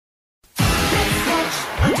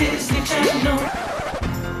Disney Channel.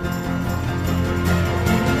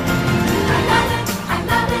 I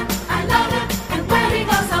love it, and where he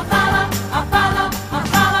goes I'll follow. I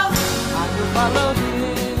will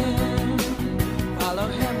follow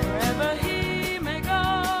him wherever he may go.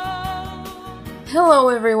 Hello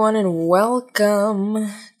everyone and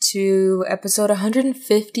welcome to episode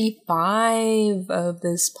 155 of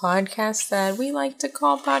this podcast that we like to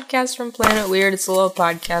call Podcast from Planet Weird. It's a little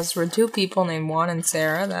podcast where two people named Juan and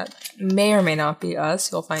Sarah, that may or may not be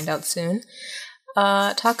us, you'll find out soon,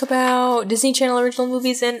 talk about Disney Channel original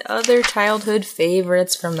movies and other childhood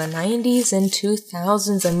favorites from the 90s and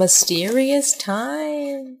 2000s, a mysterious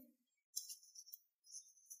time.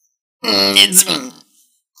 It's me.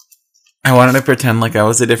 I wanted to pretend like I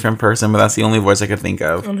was a different person, but that's the only voice I could think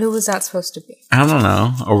of. And who was that supposed to be? I don't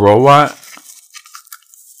know. A robot?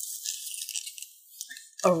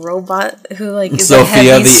 A robot who, like, is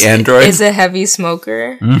Sophia the android? Is a heavy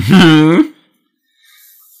smoker? Mm-hmm.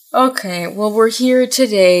 Okay, well, we're here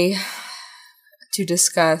today to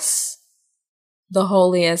discuss the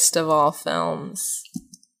holiest of all films,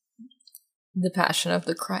 The Passion of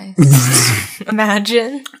the Christ.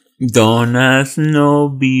 Imagine. Donas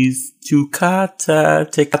nobis tu kata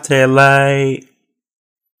te light.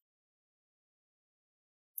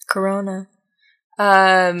 Corona.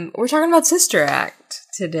 We're talking about Sister Act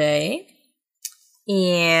today,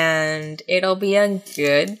 and it'll be a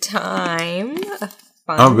good time.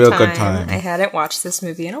 A real good time. I hadn't watched this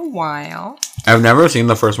movie in a while. I've never seen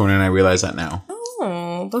the first one, and I realize that now.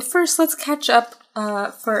 Oh, but first let's catch up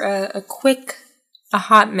for a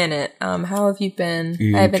hot minute. How have you been?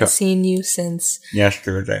 I haven't seen you since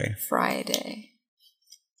yesterday. Friday.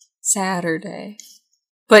 Saturday.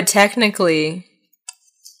 But technically,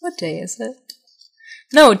 what day is it?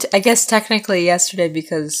 No, I guess technically yesterday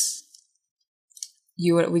because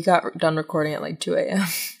we got done recording at like 2 a.m.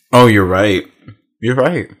 Oh, you're right. You're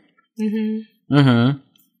right. Mm-hmm. Mm-hmm.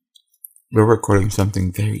 We're recording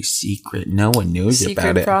something very secret. No one knows about it.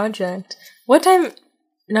 Secret project. What time?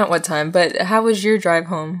 Not what time, but how was your drive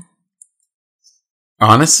home?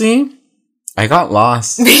 Honestly, I got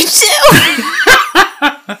lost. Me too!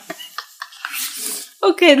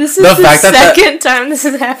 Okay, this is the second time this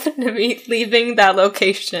has happened to me, leaving that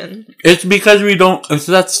location. It's because it's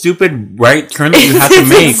that stupid right turn that you have to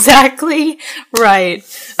make. Exactly right.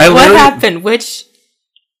 What happened? Which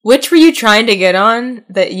were you trying to get on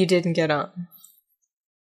that you didn't get on?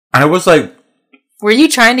 I was like... Were you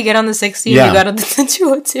trying to get on the 60 and you got on the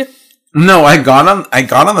 202? No, I got on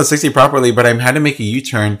the 60 properly, but I had to make a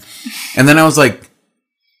U-turn. And then I was like,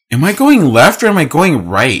 am I going left or am I going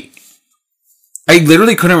right? I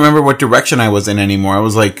literally couldn't remember what direction I was in anymore. I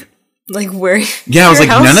was like... Like where? Yeah, I was like,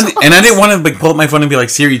 and I didn't want to like pull up my phone and be like,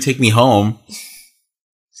 Siri, take me home.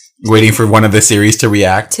 Waiting for one of the Siris to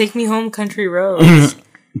react. Take me home, country roads.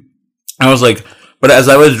 I was like... But as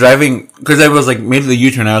I was driving, because I was like, made the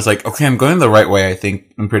U-turn, I was like, okay, I'm going the right way, I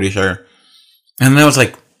think. I'm pretty sure. And then I was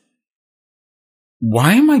like,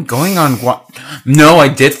 why am I going on... No, I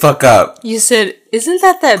did fuck up. You said, isn't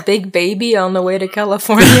that big baby on the way to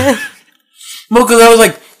California? Well,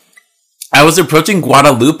 because I was approaching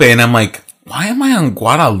Guadalupe, and I'm like, why am I on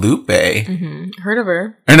Guadalupe? Mm-hmm. Heard of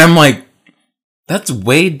her. And I'm like, that's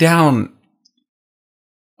way down...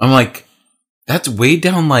 I'm like, that's way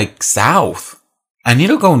down, like, south. I need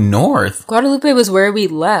to go north. Guadalupe was where we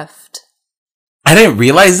left. I didn't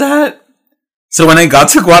realize that. So when I got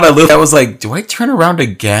to Guadalupe, I was like, do I turn around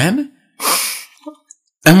again?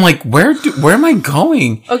 I'm like, where am I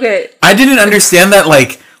going? Okay. I didn't understand that,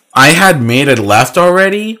 like, I had made a left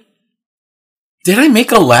already. Did I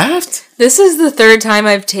make a left? This is the third time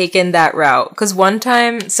I've taken that route. Because one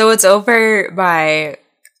time, so it's over by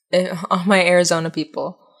all my Arizona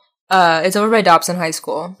people. It's over by Dobson High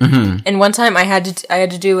School. Mm-hmm. And one time I had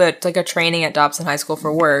to do a training at Dobson High School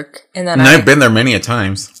for work. And I've been there many a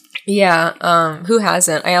times. Yeah. Who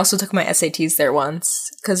hasn't? I also took my SATs there once.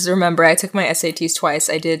 Because remember, I took my SATs twice.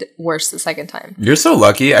 I did worse the second time. You're so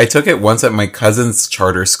lucky. I took it once at my cousin's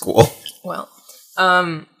charter school. Well,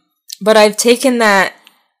 but I've taken that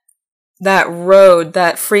road,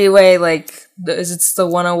 that freeway, like, it's the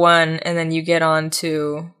 101, and then you get on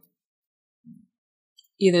to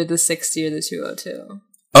either the 60 or the 202.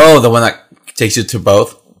 Oh, the one that takes you to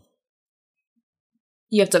both?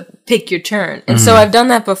 You have to pick your turn. And so I've done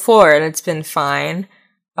that before, and it's been fine.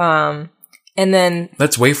 And then...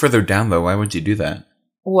 That's way further down, though. Why would you do that?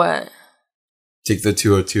 What? Take the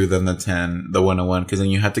 202, then the 10, the 101, because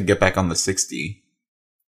then you have to get back on the 60.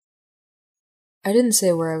 I didn't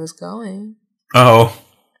say where I was going. Oh.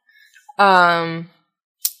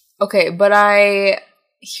 Okay, but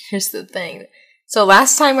here's the thing. So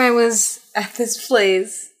last time I was at this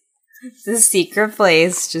place, this secret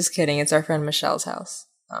place. Just kidding. It's our friend Michelle's house.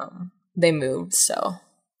 They moved, so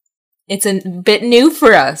it's a bit new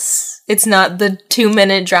for us. It's not the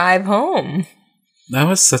 2-minute drive home That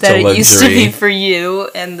was such that a it luxury. used to be for you,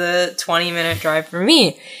 and the 20-minute drive for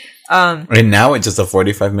me. And now it's just a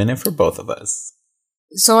 45-minute for both of us.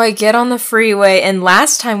 So I get on the freeway, and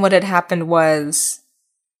last time what had happened was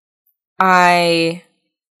I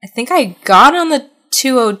think I got on the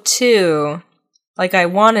 202 like I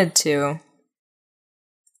wanted to.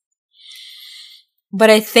 But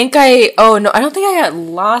I think I don't think I got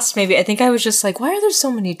lost maybe. I think I was just like, why are there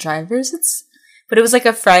so many drivers? But it was like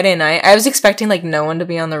a Friday night. I was expecting like no one to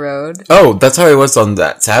be on the road. Oh, that's how it was on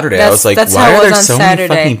that Saturday. I was like, that's why how it are there was on so Saturday.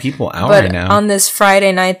 many fucking people out But right now? on this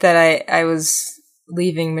Friday night that I was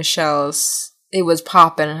leaving Michelle's, it was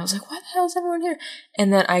popping, and I was like, why the hell is everyone here?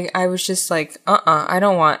 And then I was just like, I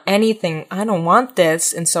don't want anything. I don't want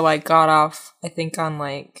this. And so I got off, I think on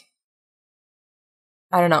like,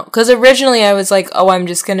 I don't know. Because originally I was like, I'm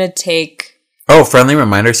just going to take... Oh, friendly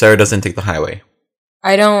reminder, Sarah doesn't take the highway.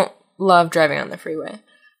 I don't love driving on the freeway.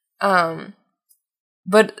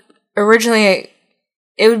 But originally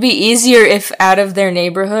it would be easier if out of their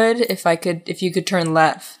neighborhood, if you could turn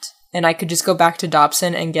left and I could just go back to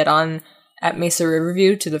Dobson and get on at Mesa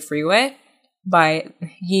Riverview to the freeway by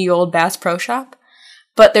Ye Old Bass Pro Shop.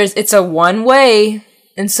 But it's a one way,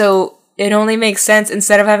 and so it only makes sense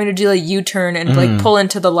instead of having to do a U-turn and like pull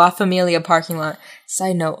into the La Familia parking lot.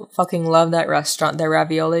 Side note, fucking love that restaurant. Their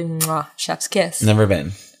ravioli, mwah, chef's kiss. Never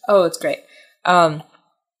been. Oh, it's great.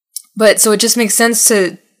 But so it just makes sense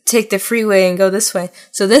to take the freeway and go this way.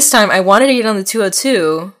 So this time I wanted to get on the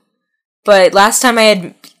 202, but last time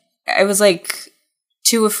I was like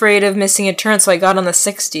too afraid of missing a turn, so I got on the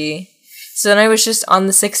 60. So then I was just on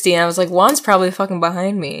the 60 and I was like, Juan's probably fucking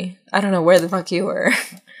behind me. I don't know where the fuck you were.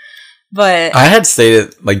 But I had stayed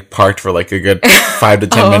like parked for like a good 5 to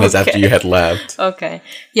 10 minutes after you had left. Okay.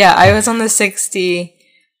 Yeah, I was on the 60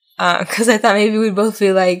 because I thought maybe we'd both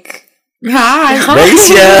be like, Race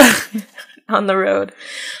ya. on the road.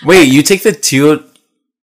 Wait, you take the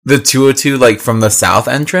 202 like from the south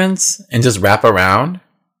entrance and just wrap around?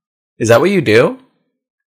 Is that what you do?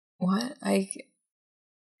 What?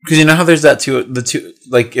 Because you know how there's that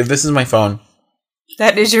like if this is my phone.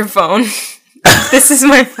 That is your phone. This is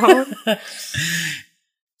my phone.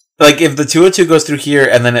 Like if the 202 goes through here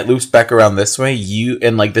and then it loops back around this way,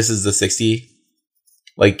 like this is the 60.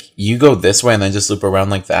 Like you go this way and then just loop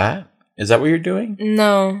around like that? Is that what you're doing?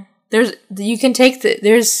 No. You can take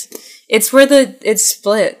it's where it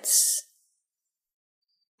splits.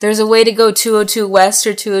 There's a way to go 202 west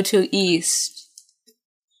or 202 east.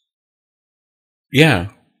 Yeah.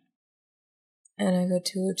 And I go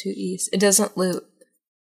 202 east. It doesn't loop.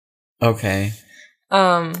 Okay.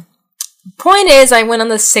 Point is, I went on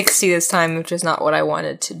the 60 this time, which is not what I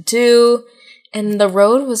wanted to do. And the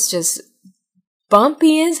road was just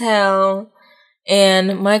bumpy as hell.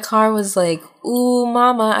 And my car was like, ooh,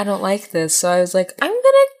 mama, I don't like this. So I was like, I'm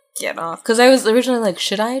gonna get off. Because I was originally like,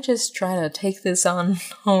 should I just try to take this on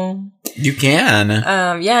home? You can.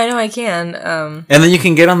 Yeah, I know I can. And then you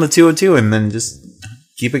can get on the 202 and then just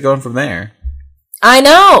keep it going from there. I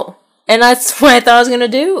know! And that's what I thought I was gonna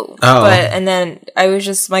do. Oh. And then I was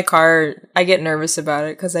just, my car, I get nervous about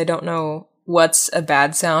it because I don't know what's a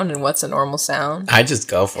bad sound and what's a normal sound. I just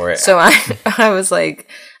go for it. So I was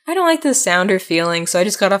like, I don't like this sound or feeling, so I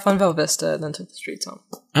just got off on Val Vista and then took the streets home.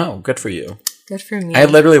 Oh, good for you. Good for me. I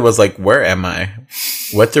literally was like, where am I?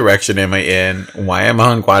 What direction am I in? Why am I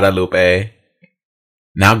on Guadalupe?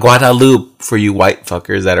 Now Guadalupe for you white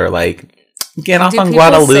fuckers that are like, get off Do on people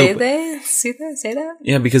Guadalupe. say that?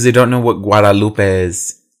 Yeah, because they don't know what Guadalupe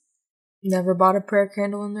is. Never bought a prayer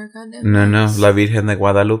candle in their goddamn No, house. La Virgen de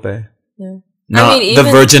Guadalupe. Yeah. No, I mean, the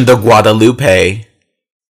even- Virgin de Guadalupe.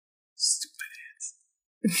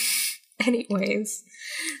 Anyways,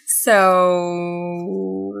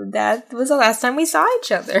 so that was the last time we saw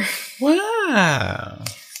each other. Wow.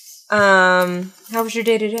 How was your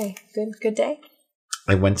day today? Good day?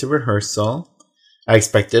 I went to rehearsal. I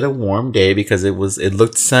expected a warm day because it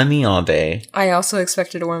looked sunny all day. I also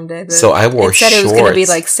expected a warm day. But So I wore it said it was going to be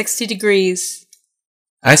shorts. like 60 degrees.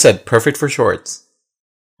 I said, perfect for shorts.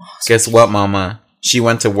 Guess what, mama? She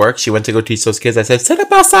went to work. She went to go teach those kids. I said, sit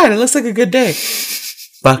up outside. It looks like a good day.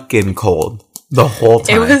 Fucking cold. The whole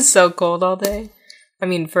time. It was so cold all day. I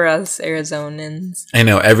mean, for us Arizonans. I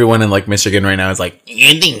know. Everyone in like Michigan right now is like,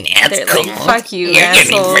 you think that's They're cool? like, fuck you, You're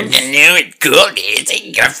assholes. getting freaking know it's cold. It's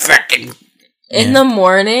you're fucking... In the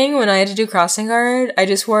morning, when I had to do crossing guard, I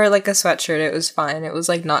just wore like a sweatshirt. It was fine. It was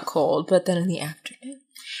like not cold. But then in the afternoon,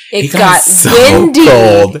 It got so windy.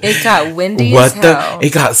 cold. It got windy What as hell.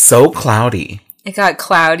 It got so cloudy. It got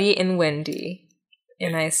cloudy and windy.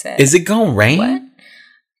 And I said, Is it gonna rain? what?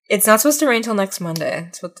 It's not supposed to rain till next Monday.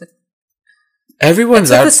 That's what the Everyone's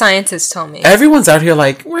That's what out. the scientists tell me. Everyone's out here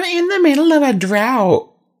like, we're in the middle of a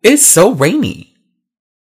drought. It's so rainy.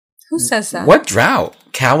 Who says that? What drought?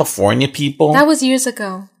 California people? That was years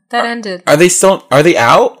ago. That ended. Are they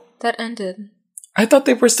out? That ended. I thought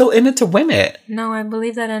they were still in it to win it. No, I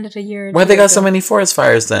believe that ended a year. Why they got so many forest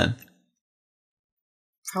fires then?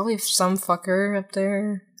 Probably some fucker up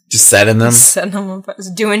there Just setting them? setting them on fire,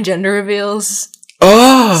 doing gender reveals,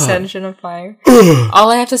 Oh! setting shit on fire.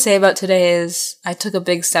 All I have to say about today is I took a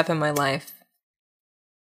big step in my life,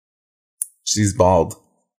 She's bald.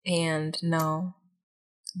 and no,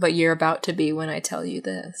 but you're about to be when I tell you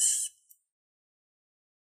this.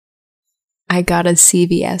 I got a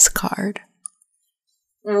CVS card.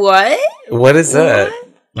 What? What is that? What?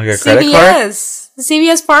 Like a credit card? CVS. The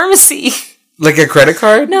CVS pharmacy. Like a credit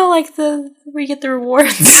card? No, like where you get the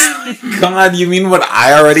rewards. God, you mean what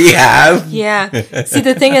I already have? Yeah. See,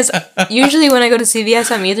 the thing is, usually when I go to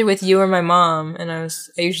CVS, I'm either with you or my mom, and I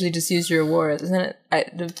usually just use your rewards. And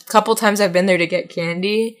the couple times I've been there to get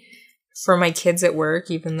candy for my kids at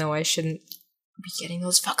work, even though I shouldn't be getting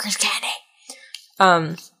those fuckers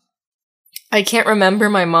candy. I can't remember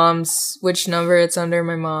which number it's under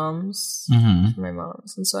my mom's. Mm-hmm. My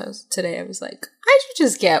mom's. And so today I was like, I should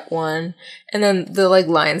just get one. And then the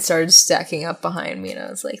line started stacking up behind me, and I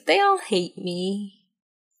was like, they all hate me.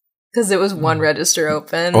 Because it was one register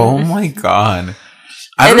open. Oh my God.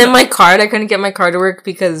 And then my card, I couldn't get my card to work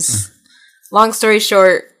because, long story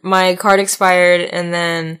short, my card expired, and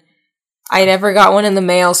then I never got one in the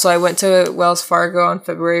mail, so I went to Wells Fargo on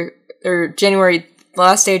January, the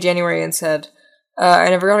last day of January, and said, I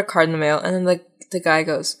never got a card in the mail. And then the guy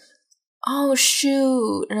goes, oh,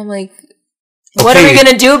 shoot. And I'm like, what are we going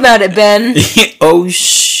to do about it, Ben? Oh,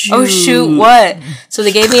 shoot. Oh, shoot, what? So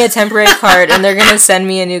they gave me a temporary card, and they're going to send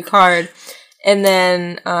me a new card. And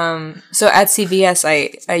then, so at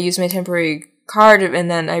CVS, I used my temporary card, and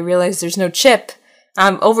then I realized there's no chip.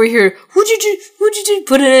 I'm over here, who'd you do?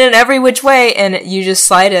 Put it in every which way, and you just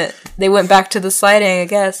slide it. They went back to the sliding, I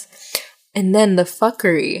guess. And then the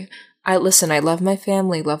fuckery. I love my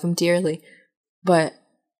family, love them dearly, but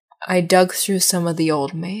I dug through some of the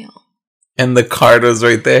old mail. And the card was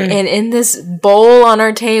right there. And in this bowl on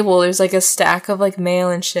our table, there's like a stack of like mail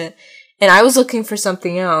and shit. And I was looking for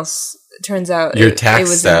something else. It turns out Your tax it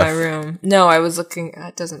was stuff. in my room. No, I was looking,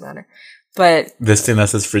 it doesn't matter. But This thing that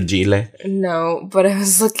says fragile. no, but I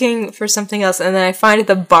was looking for something else. And then I find at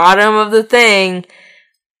the bottom of the thing,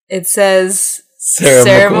 it says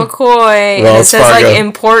Sarah McCoy. And it says like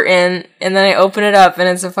important. And then I open it up and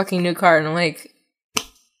it's a fucking new card. And I'm like,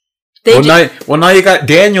 now you got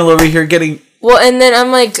Daniel over here getting... Well, and then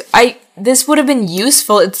I'm like, this would have been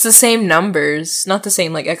useful. It's the same numbers, not the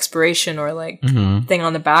same like expiration or like thing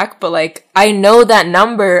on the back, but like I know that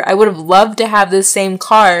number. I would have loved to have this same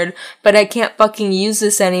card, but I can't fucking use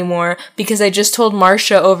this anymore because I just told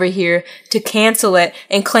Marsha over here to cancel it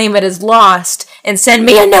and claim it as lost and send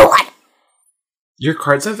me a new one. Your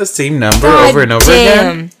cards have the same number over and over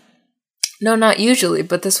again? No, not usually,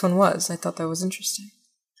 but this one was. I thought that was interesting.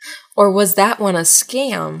 Or was that one a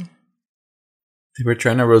scam? They were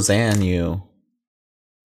trying to Roseanne you.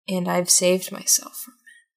 And I've saved myself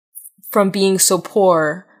from being so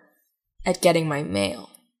poor at getting my mail.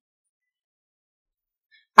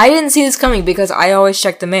 I didn't see this coming because I always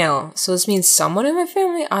check the mail. So this means someone in my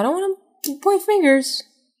family, I don't want to point fingers.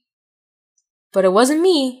 But it wasn't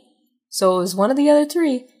me. So it was one of the other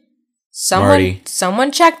three.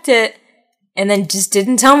 Someone checked it and then just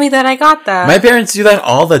didn't tell me that I got that. My parents do that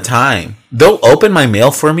all the time. They'll open my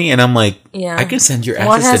mail for me and I'm like, yeah. I can send your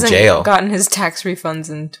One asses to hasn't jail. gotten his tax refunds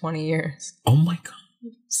in 20 years. Oh my God.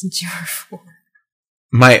 Since you were 4.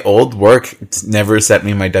 My old work never sent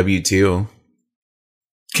me my W-2.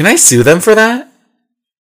 Can I sue them for that?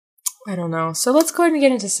 I don't know. So let's go ahead and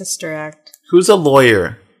get into Sister Act. Who's a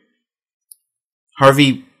lawyer?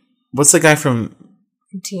 Harvey, what's the guy from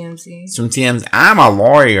TMZ. From TMZ? I'm a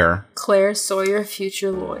lawyer. Claire Sawyer,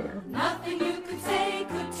 future lawyer. Nothing you could say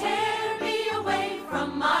could tear me away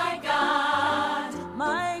from my God.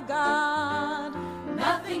 My God.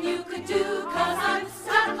 Nothing you could do, 'cause I'm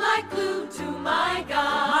stuck like glue to my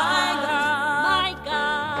God. My God. My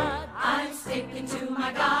God. I'm sticking to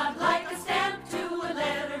my God like a stamp to a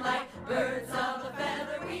letter, like birds of a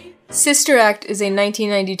feather. Sister Act is a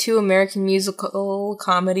 1992 American musical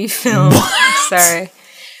comedy film. Sorry.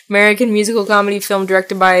 American musical comedy film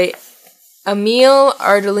directed by Emil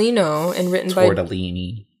Ardolino and written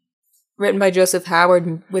Written by Joseph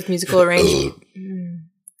Howard with musical arrangements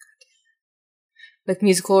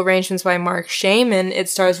by Mark Shaman. It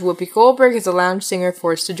stars Whoopi Goldberg as a lounge singer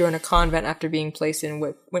forced to join a convent after being placed in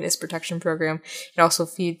a witness protection program. It also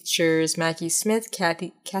features Maggie Smith,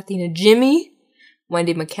 Kathy Najimy,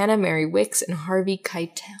 Wendy McKenna, Mary Wicks, and Harvey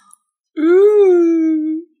Keitel.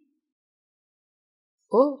 Ooh.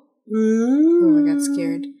 Oh, I got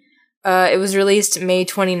scared. It was released May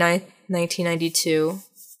 29th, 1992.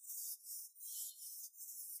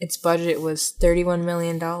 Its budget was $31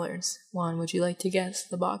 million. Juan, would you like to guess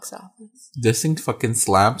the box office? This thing fucking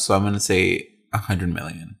slaps, so I'm going to say 100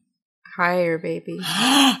 million. Higher, baby.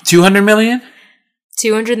 200 million?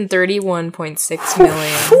 231.6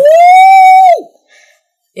 million.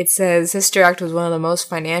 It says Sister Act was one of the most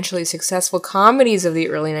financially successful comedies of the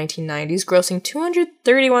early 1990s, grossing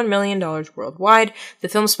 $231 million worldwide. The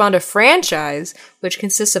film spawned a franchise, which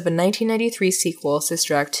consists of a 1993 sequel,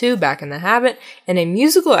 Sister Act 2, Back in the Habit, and a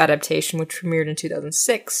musical adaptation which premiered in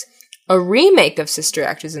 2006. A remake of Sister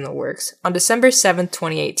Act is in the works. On December 7th,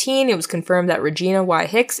 2018, it was confirmed that Regina Y.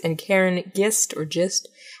 Hicks and Karen Gist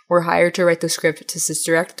were hired to write the script to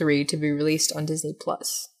Sister Act 3 to be released on Disney+.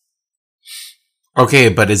 Okay,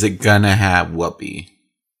 but is it gonna have Whoopi?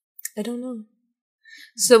 I don't know.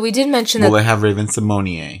 So we did mention Will it have Raven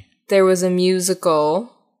Simonier? There was a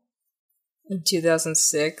musical in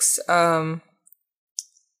 2006. And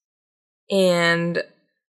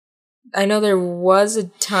I know there was a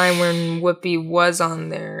time when Whoopi was on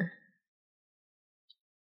there.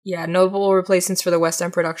 Yeah, notable replacements for the West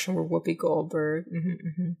End production were Whoopi Goldberg.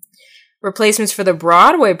 Replacements for the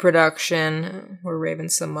Broadway production were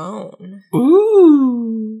Raven-Symoné.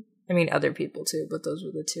 Ooh. I mean, other people too, but those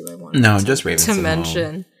were the two I wanted just Raven-Symoné. to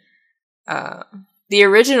mention. The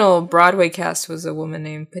original Broadway cast was a woman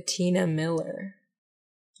named Patina Miller.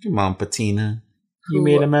 Come on, Patina. You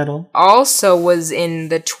made a medal. Also was in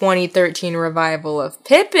the 2013 revival of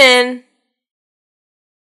Pippin,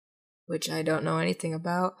 which I don't know anything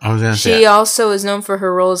about. She also is known for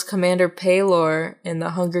her role as Commander Paylor in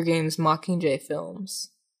the Hunger Games Mockingjay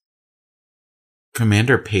films.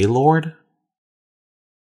 Commander Paylord?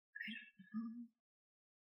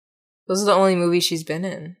 Those are the only movies she's been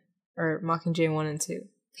in. Or Mockingjay 1 and 2.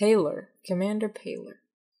 Paylor. Commander Paylor.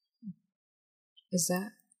 Is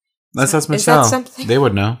that? That's Michelle. Is that something? They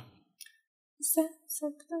would know. Is that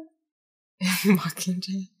something?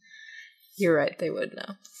 Mockingjay. You're right, they would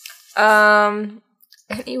know.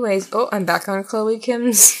 Anyways, I'm back on Chloe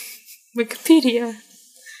Kim's Wikipedia.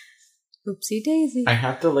 Oopsie daisy. I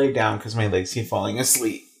have to lay down because my legs keep falling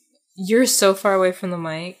asleep. You're so far away from the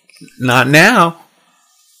mic. Not now.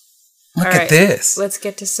 Look at this. Let's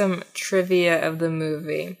get to some trivia of the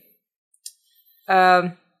movie.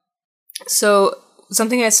 So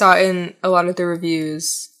something I saw in a lot of the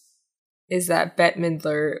reviews is that Bette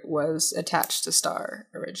Midler was attached to star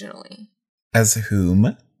originally. As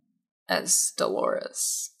whom? As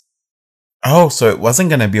Dolores. Oh, so it wasn't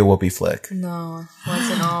going to be a Whoopi flick. No,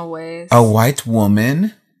 wasn't always. A white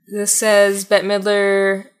woman? This says Bette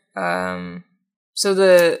Midler, so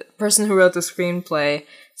the person who wrote the screenplay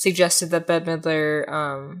suggested that Bette Midler,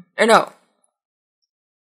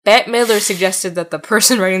 Bette Midler suggested that the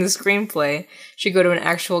person writing the screenplay should go to an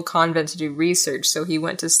actual convent to do research, so he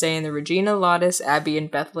went to stay in the Regina Laudis Abbey in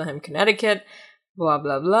Bethlehem, Connecticut. Blah,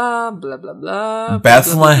 blah, blah, blah, blah, blah.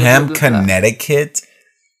 Bethlehem, blah, blah, blah, blah, Connecticut?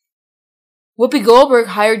 Whoopi Goldberg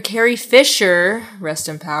hired Carrie Fisher, rest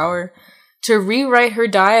in power, to rewrite her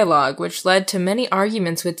dialogue, which led to many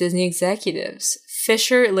arguments with Disney executives.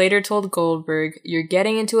 Fisher later told Goldberg, "You're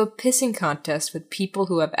getting into a pissing contest with people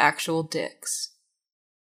who have actual dicks."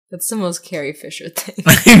 That's the most Carrie Fisher thing.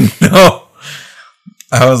 I know.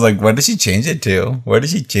 I was like, what did she change it to? What did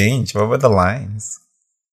she change? What were the lines?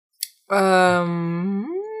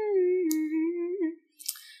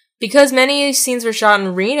 Because many scenes were shot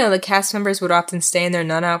in Reno, the cast members would often stay in their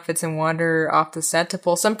nun outfits and wander off the set to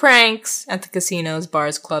pull some pranks at the casinos,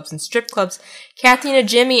 bars, clubs, and strip clubs. Kathy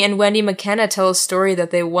Najimy and Wendy McKenna tell a story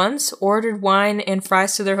that they once ordered wine and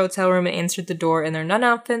fries to their hotel room and answered the door in their nun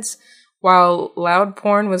outfits while loud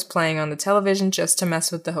porn was playing on the television just to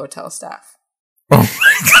mess with the hotel staff. Oh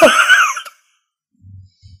my god.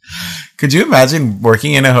 Could you imagine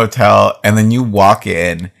working in a hotel and then you walk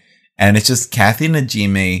in and it's just Kathy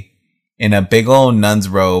Najimy in a big old nun's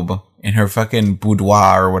robe in her fucking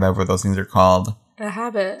boudoir or whatever those things are called. A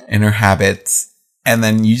habit. In her habits. And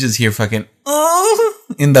then you just hear fucking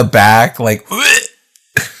in the back like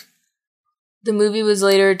The movie was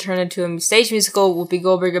later turned into a stage musical. Whoopi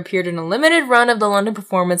Goldberg appeared in a limited run of the London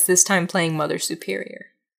performance, this time playing Mother Superior.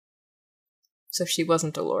 So she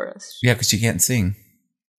wasn't Dolores. Yeah, because she can't sing.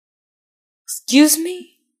 Excuse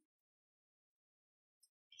me?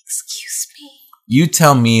 Excuse me? You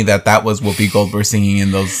tell me that was Whoopi Goldberg singing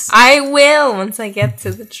in those. I will once I get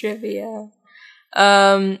to the trivia.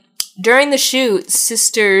 During the shoot,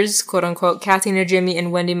 sisters, quote unquote, Kathy Najimy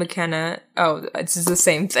and Wendy McKenna. Oh, it's the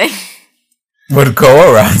same thing. Would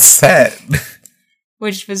go around set.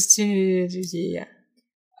 Which was yeah.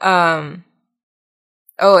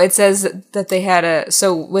 Oh, it says that they had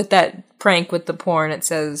so with that prank with the porn, it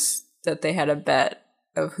says that they had a bet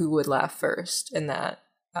of who would laugh first, and that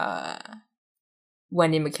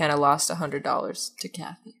Wendy McKenna lost $100 to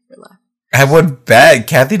Kathy for laughing. I would bet.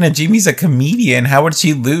 Kathy Najimy's a comedian. How would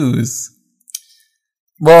she lose?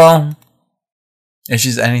 Well, if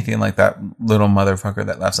she's anything like that little motherfucker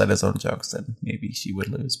that laughs at his own jokes, then maybe she would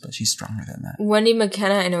lose, but she's stronger than that. Wendy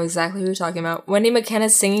McKenna, I know exactly who you're talking about. Wendy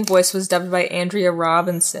McKenna's singing voice was dubbed by Andrea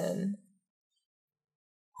Robinson.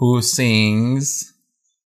 Who sings?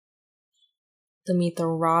 The Meet the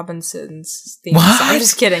Robinsons theme. What? I'm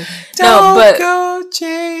just kidding. Don't go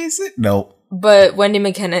chase it. Nope. But Wendy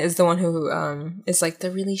McKenna is the one who is like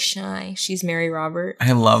the really shy. She's Mary Robert.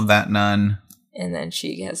 I love that nun. And then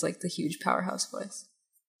she has like the huge powerhouse voice.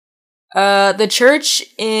 The church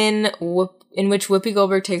in which Whoopi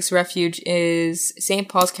Goldberg takes refuge is St.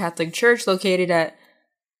 Paul's Catholic Church, located at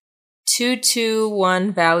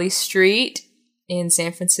 221 Valley Street in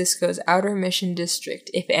San Francisco's Outer Mission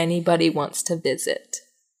District, if anybody wants to visit.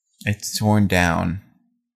 It's torn down.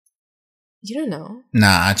 You don't know.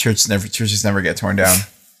 Nah, churches never get torn down.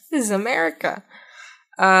 This is America.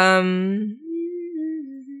 Don't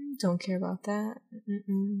care about that.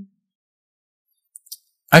 Mm-mm.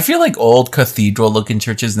 I feel like old cathedral-looking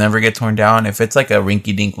churches never get torn down. If it's like a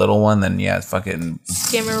rinky-dink little one, then yeah, it's fucking...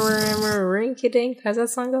 Skimmer-rinky-dink. How's that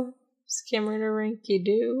song go?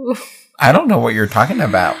 Skimmer-rinky-doo. I don't know what you're talking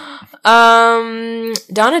about.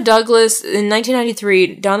 Donna Douglas, in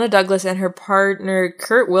 1993, Donna Douglas and her partner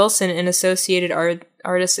Kurt Wilson in Associated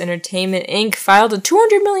Artists Entertainment, Inc. filed a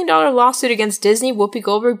 $200 million lawsuit against Disney, Whoopi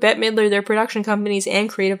Goldberg, Bette Midler, their production companies, and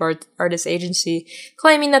creative artist agency,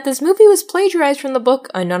 claiming that this movie was plagiarized from the book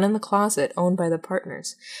A Nun in the Closet, owned by the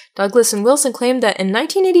partners. Douglas and Wilson claimed that in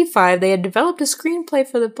 1985 they had developed a screenplay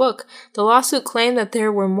for the book. The lawsuit claimed that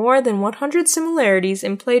there were more than 100 similarities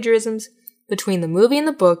and plagiarisms between the movie and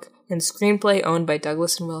the book, and screenplay owned by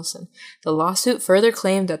Douglas and Wilson. The lawsuit further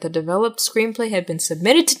claimed that the developed screenplay had been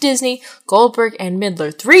submitted to Disney, Goldberg, and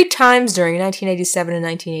Midler 3 times during 1987 and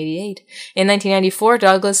 1988. In 1994,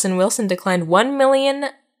 Douglas and Wilson declined a $1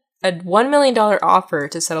 million offer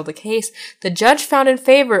to settle the case. The judge found in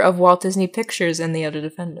favor of Walt Disney Pictures and the other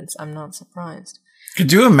defendants. I'm not surprised.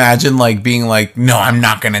 Could you imagine being like, no, I'm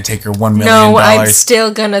not going to take your $1 million. No, I'm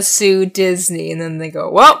still going to sue Disney. And then they go,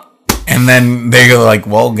 well... And then they go like,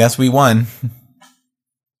 well, guess we won.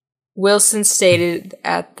 Wilson stated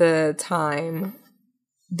at the time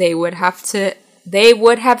they would have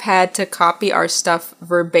had to copy our stuff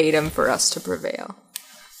verbatim for us to prevail.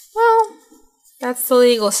 Well, that's the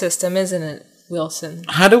legal system, isn't it, Wilson?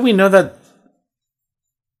 How do we know that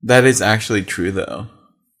is actually true, though?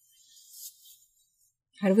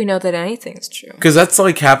 How do we know that anything's true? Because that's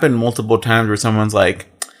happened multiple times where someone's like,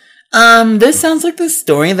 this sounds like the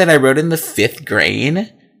story that I wrote in the 5th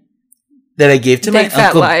grade that I gave to my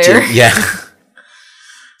Uncle Jim. Yeah.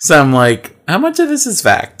 So I'm like, how much of this is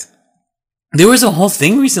fact? There was a whole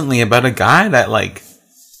thing recently about a guy that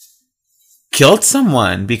killed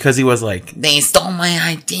someone because he was like, they stole my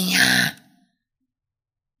idea.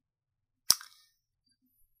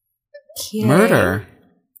 Okay. Murder.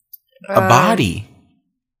 A body.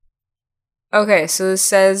 Okay, so this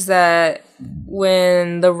says that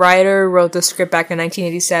when the writer wrote the script back in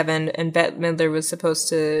 1987 and Bette Midler was supposed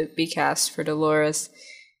to be cast for Dolores,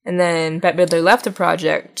 and then Bette Midler left the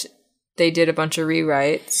project, they did a bunch of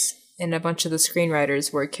rewrites, and a bunch of the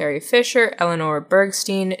screenwriters were Carrie Fisher, Eleanor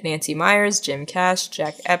Bergstein, Nancy Myers, Jim Cash,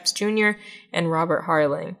 Jack Epps Jr., and Robert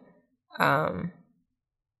Harling. And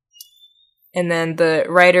then the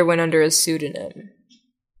writer went under a pseudonym.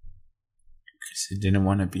 He didn't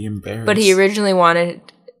want to be embarrassed. But he originally wanted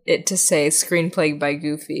it to say screenplay by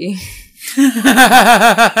Goofy.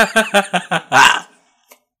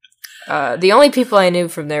 The only people I knew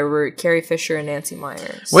from there were Carrie Fisher and Nancy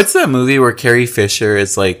Myers. What's that movie where Carrie Fisher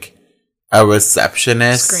is like a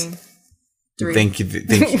receptionist? Scream 3.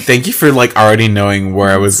 Thank you for already knowing where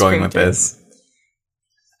I was going with this.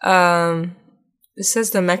 It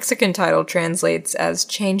says the Mexican title translates as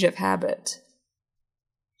Change of Habit.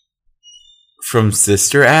 From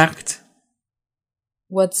Sister Act?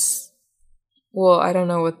 Well, I don't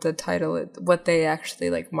know what the title is, what they actually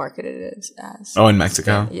marketed it as. Oh, in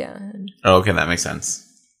Mexico? Yeah. Oh, okay, that makes sense.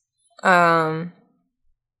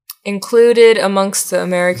 Included amongst the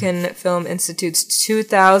American Film Institute's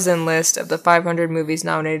 2000 list of the 500 movies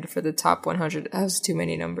nominated for the top 100. That was too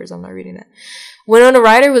many numbers. I'm not reading that. Winona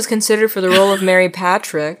Ryder was considered for the role of Mary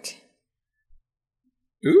Patrick.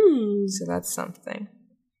 Ooh. So that's something.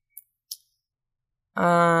 Yeah,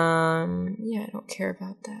 I don't care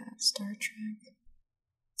about that. Star Trek. It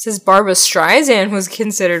says Barbra Streisand was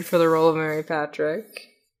considered for the role of Mary Patrick.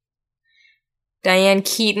 Diane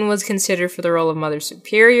Keaton was considered for the role of Mother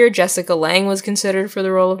Superior. Jessica Lange was considered for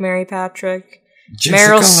the role of Mary Patrick.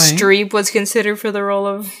 Meryl Streep was considered for the role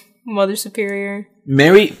of Mother Superior.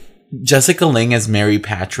 Jessica Lange as Mary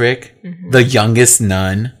Patrick, the youngest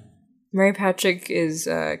nun. Mary Patrick is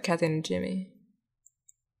Kathy and Jimmy.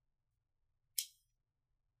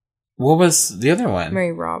 What was the other one?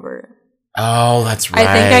 Mary Robert. Oh, that's right.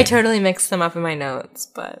 I think I totally mixed them up in my notes,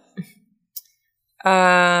 but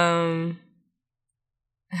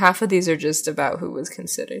half of these are just about who was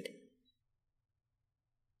considered.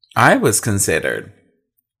 I was considered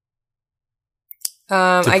to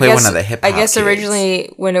I play guess, one of the hip hop I guess kids.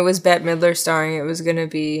 Originally, when it was Bette Midler starring, it was going to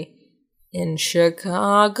be in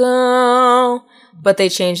Chicago, but they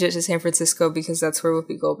changed it to San Francisco because that's where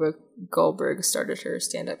Whoopi Goldberg started her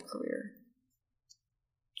stand-up career.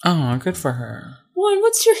 Oh, good for her. Juan,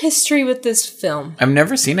 what's your history with this film? I've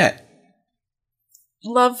never seen it.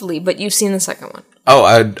 Lovely, but you've seen the second one.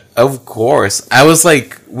 Oh, of course. I was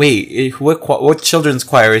like, wait, what children's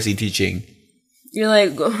choir is he teaching? You're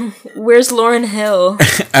like, where's Lauryn Hill?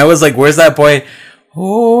 I was like, where's that boy?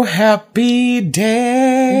 Oh, happy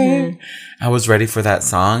day. I was ready for that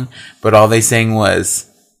song, but all they sang was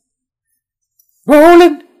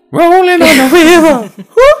rolling on the river.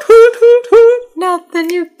 Hoot, hoot, hoot, hoot. Nothing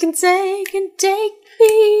you can say can take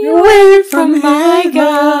me away from my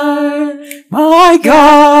God. My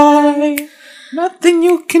God. Nothing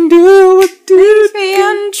you can do would Be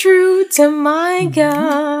untrue to my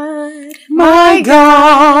God. My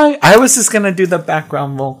God. I was just going to do the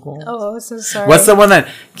background vocal. Oh, so sorry. What's the one that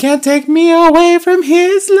can't take me away from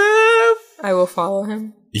his love? I will follow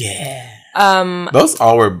him. Yeah. Those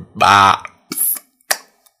all were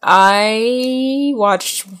I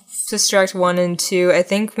watched Sister Act 1 and 2, I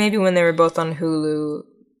think maybe when they were both on Hulu,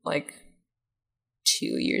 like 2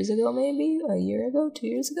 years ago, maybe? A year ago? 2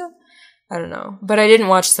 years ago? I don't know. But I didn't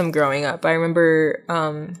watch them growing up. I remember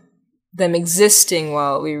them existing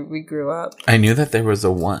while we grew up. I knew that there was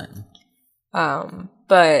a one.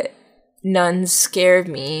 But Nuns scared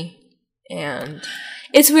me. And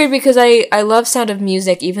it's weird because I love Sound of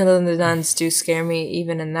Music, even though the Nuns do scare me,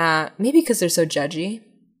 even in that. Maybe because they're so judgy.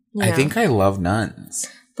 You I know? think I love nuns.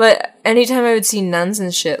 But anytime I would see nuns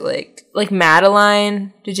and shit, like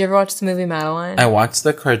Madeline. Did you ever watch the movie Madeline? I watched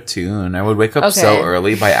the cartoon. I would wake up so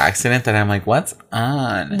early by accident that I'm like, what's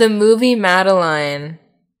on? The movie Madeline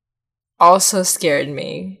also scared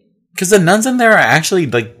me. Because the nuns in there are actually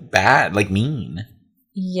like bad, like mean.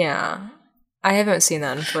 Yeah. I haven't seen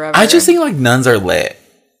that in forever. I just think like nuns are lit.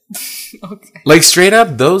 Okay. Like straight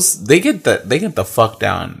up, those they get the fuck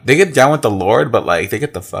down. They get down with the Lord, but like they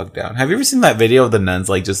get the fuck down. Have you ever seen that video of the nuns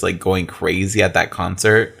like just like going crazy at that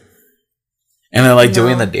concert? And they're like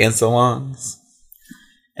doing the dance alongs.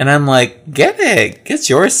 And I'm like, get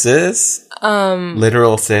yours, sis.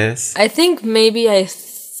 Literal sis. I think maybe I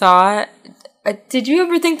thought. Did you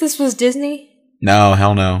ever think this was Disney? No,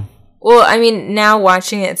 hell no. Well, I mean, now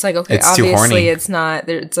watching it, it's like, okay, It's too horny. obviously it's not.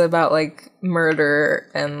 It's about like murder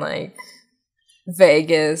and like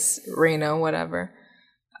Vegas, Reno, whatever.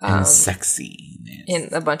 And sexy. In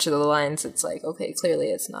a bunch of the lines, it's like, okay, clearly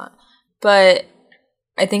it's not. But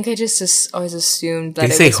I think I just always assumed that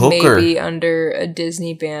it was maybe under a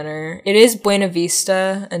Disney banner. It is Buena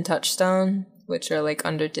Vista and Touchstone, which are like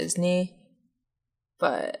under Disney.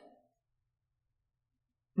 But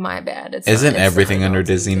my bad. Isn't everything under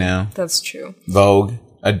Disney now? That's true. Vogue,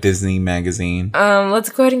 a Disney magazine. Let's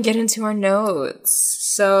go ahead and get into our notes.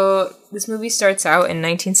 So this movie starts out in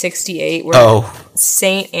 1968. We're at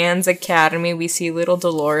St. Anne's Academy. We see little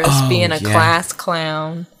Dolores being a class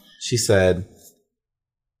clown. She said,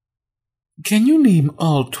 "Can you name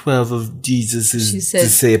all 12 of Jesus'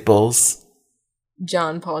 disciples?"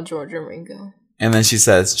 John, Paul, George, and Ringo. And then she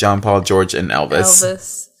says, John, Paul, George, and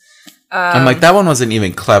Elvis. I'm like, that one wasn't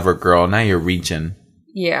even clever, girl. Now you're reaching.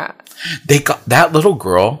 Yeah. They got that little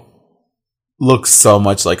girl looks so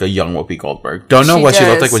much like a young Whoopi Goldberg. Don't know what she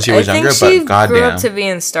looked like when she was younger, but goddamn. She grew up to be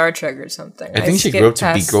in Star Trek or something. I think she grew up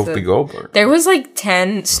to be Whoopi Goldberg. There was like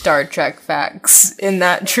 10 Star Trek facts in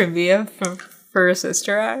that trivia for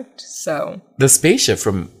Sister Act. So the spaceship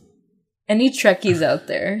from any Trekkies out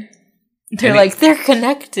there, they're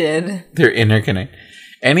connected. They're interconnected.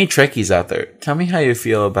 Any Trekkies out there, tell me how you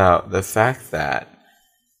feel about the fact that,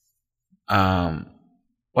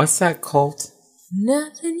 what's that cult?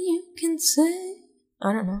 Nothing you can say.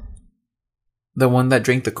 I don't know. The one that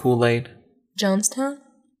drank the Kool-Aid? Jonestown?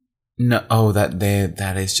 No, that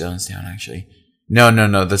is Jonestown, actually.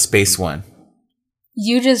 No, the space one.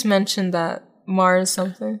 You just mentioned that Mars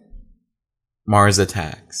something. Mars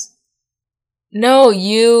Attacks. No,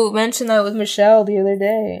 you mentioned that with Michelle the other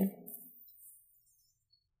day.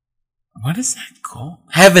 What is that called?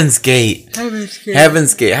 Heaven's Gate.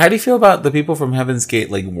 Heaven's Gate. How do you feel about the people from Heaven's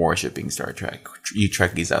Gate, like, worshipping Star Trek? You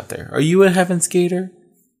Trekkies out there. Are you a Heaven's Gater?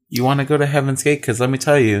 You want to go to Heaven's Gate? Because let me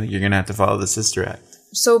tell you, you're going to have to follow the Sister Act.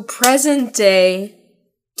 So, present day,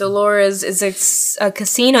 Dolores is a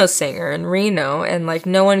casino singer in Reno, and, like,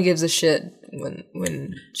 no one gives a shit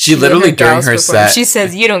when she literally, during her set, she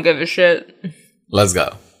says, "You don't give a shit. Let's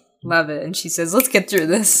go." Love it. And she says, "Let's get through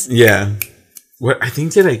this." Yeah. What I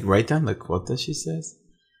think, did I write down the quote that she says?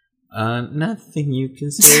 Nothing you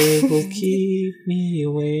can say will keep me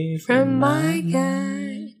away from my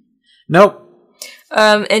guy. Nope.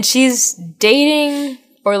 And she's dating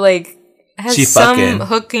or like has some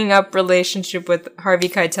hooking up relationship with Harvey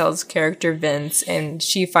Keitel's character Vince, and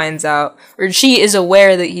she finds out, or she is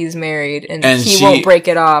aware that he's married, and he won't break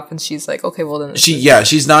it off, and she's like, okay, well then.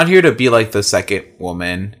 She's not here to be like the second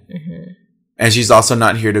woman. Mm-hmm. And she's also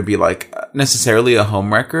not here to be, like, necessarily a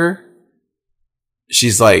homewrecker.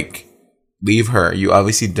 She's like, leave her. You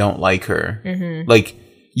obviously don't like her. Mm-hmm. Like,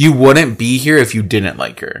 you wouldn't be here if you didn't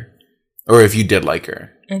like her. Or if you did like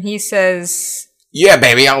her. And he says... Yeah,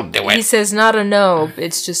 baby, I'll do it. He says, not a no,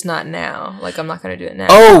 it's just not now. Like, I'm not going to do it now.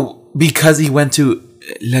 Oh, because he went to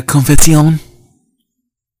La Confession.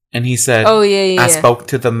 And he said, oh, yeah. I spoke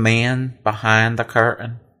to the man behind the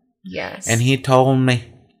curtain. Yes. And he told me...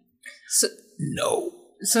 No.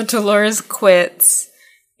 So Dolores quits,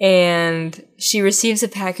 and she receives a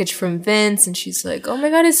package from Vince, and she's like, "Oh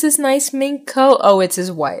my god, it's this nice mink coat." Oh, it's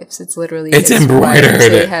his wife's. It's literally it's embroidered.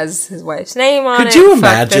 It has his wife's name on it. Could you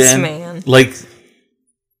imagine? Fuck this man. Like,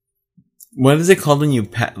 what is it called when you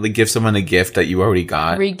give someone a gift that you already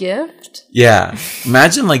got? Regift? Yeah.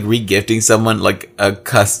 Imagine like regifting someone like a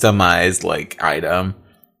customized like item.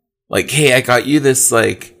 Like, hey, I got you this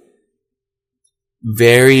like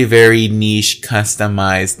very, very niche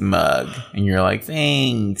customized mug, and you're like,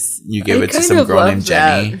 thanks. You give it to some girl named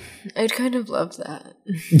Jenny. I'd kind of love that.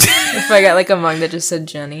 If I got like a mug that just said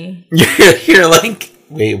Jenny. You're like,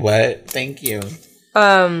 wait, what? Thank you.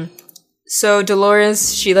 So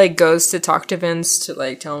Dolores, she like goes to talk to Vince to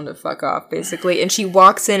like tell him to fuck off, basically, and she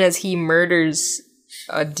walks in as he murders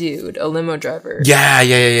a dude, a limo driver. Yeah.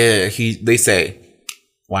 They say,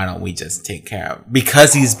 why don't we just take care of it?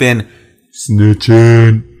 Because he's been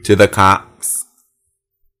snitching to the cops.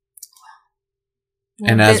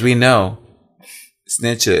 And as we know,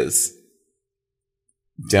 snitches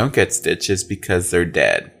don't get stitches because they're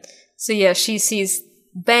dead. So yeah, she sees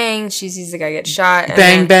the guy get shot.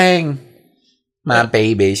 And bang. My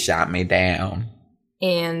baby shot me down.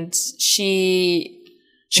 And she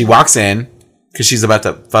walks in because she's about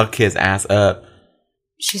to fuck his ass up.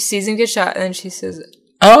 She sees him get shot, and then she says,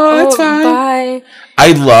 Oh, it's fine. Bye.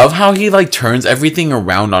 I love how he like turns everything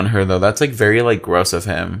around on her though. That's like very like gross of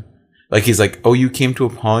him. Like he's like, "Oh, you came to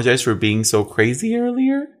apologize for being so crazy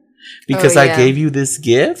earlier because I gave you this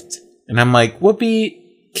gift?" And I'm like,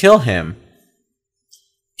 "Whoopi, kill him.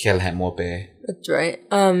 Kill him, Whoopi." That's right.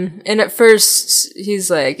 And at first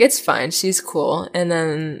he's like, "It's fine. She's cool." And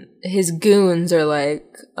then his goons are like,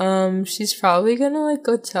 she's probably going to like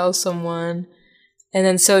go tell someone." And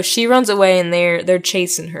then so she runs away, and they're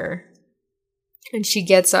chasing her. And she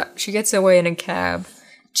gets away in a cab.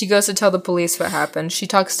 She goes to tell the police what happened. She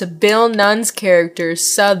talks to Bill Nunn's character,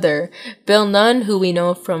 Souther. Bill Nunn, who we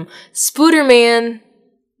know from Spooderman.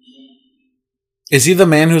 Is he the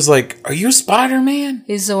man who's like, "Are you Spider-Man?"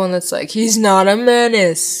 He's the one that's like, "He's not a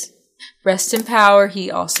menace." Rest in power, he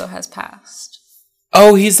also has passed.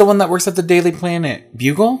 Oh, he's the one that works at the Daily Planet.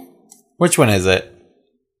 Bugle? Which one is it?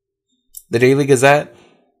 The Daily Gazette?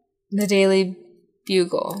 The Daily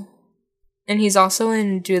Bugle. And he's also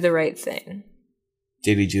in Do the Right Thing.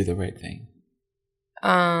 Did he do the right thing?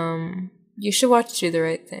 You should watch Do the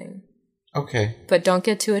Right Thing. Okay. But don't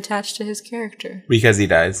get too attached to his character. Because he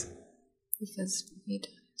dies. Because he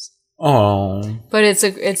dies. Oh. But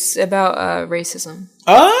it's about racism.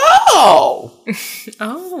 Oh!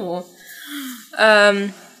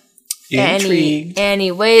 Intrigued.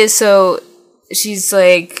 Anyway, so she's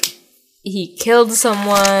like, he killed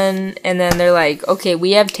someone, and then they're like, okay,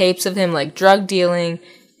 we have tapes of him like drug dealing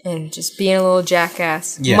and just being a little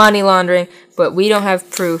jackass, money laundering, but we don't have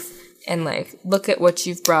proof. and like, look at what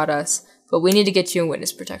you've brought us, but we need to get you a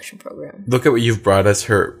witness protection program. Look at what you've brought us.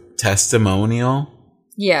 Her testimonial.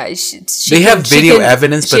 Yeah, they have video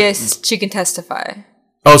evidence, but she can testify.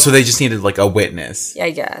 Oh, so they just needed like a witness. Yeah,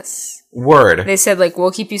 I guess. Word. They said like,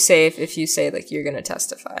 we'll keep you safe if you say like you're gonna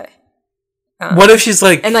testify. What if she's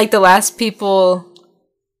like, and like the last people?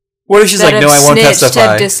 What if she's like, no, I won't testify.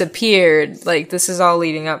 Have disappeared. Like this is all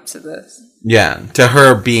leading up to this. Yeah, to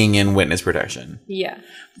her being in witness protection. Yeah.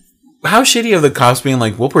 How shitty of the cops being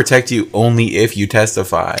like, we'll protect you only if you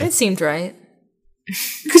testify. It seemed right.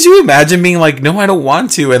 Could you imagine being like, no, I don't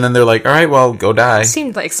want to, and then they're like, all right, well, go die. It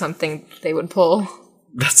seemed like something they would pull.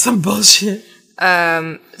 That's some bullshit.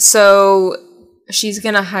 So she's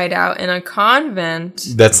gonna hide out in a convent.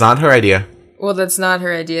 That's not her idea. Well, that's not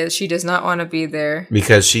her idea. She does not want to be there.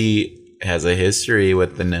 Because she has a history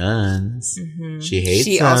with the nuns. Mm-hmm. She hates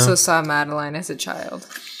them. She also saw Madeline as a child.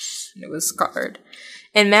 It was scarred.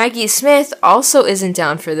 And Maggie Smith also isn't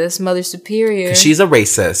down for this. Mother Superior. She's a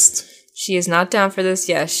racist. She is not down for this.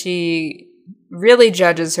 Yeah, she really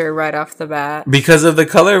judges her right off the bat. Because of the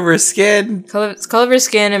color of her skin? Color of her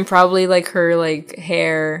skin and probably like her like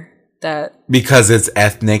hair that... Because it's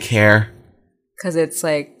ethnic hair? Because it's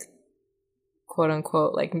like... quote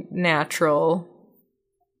unquote like natural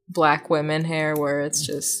black women hair where it's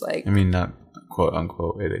just like, I mean, not quote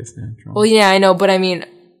unquote, it is natural. Well, yeah, I know, but I mean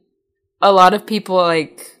a lot of people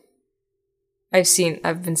like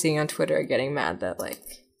I've been seeing on Twitter are getting mad that like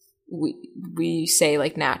we say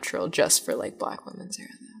like natural just for like black women's hair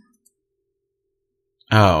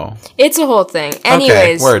though. Oh, it's a whole thing.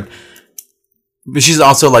 Anyways, okay, word. But she's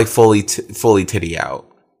also like fully titty out.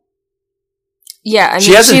 Yeah, I mean,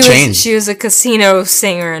 she hasn't changed. She was a casino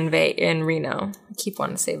singer in Reno. I keep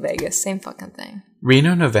wanting to say Vegas. Same fucking thing.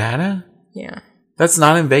 Reno, Nevada? Yeah. That's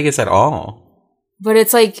not in Vegas at all. But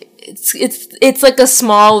it's like it's like a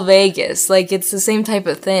small Vegas. Like it's the same type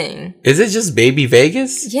of thing. Is it just baby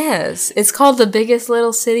Vegas? Yes. It's called the biggest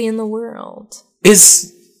little city in the world.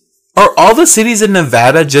 Are all the cities in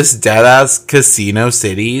Nevada just dead-ass casino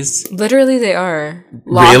cities? Literally, they are.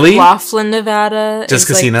 Really? Laughlin, Nevada just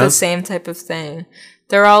is casinos? Like the same type of thing.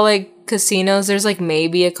 They're all like casinos. There's like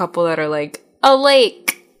maybe a couple that are like a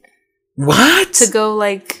lake. What? To go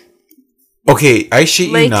like... Okay, I shit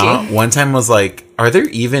you lakey. not. One time was like,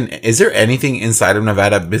 is there anything inside of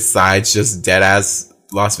Nevada besides just dead-ass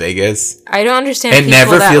Las Vegas? I don't understand. It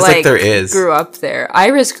never feels like there is. Grew up there.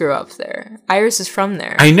 Iris grew up there. Iris is from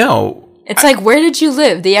there. I know. It's like, where did you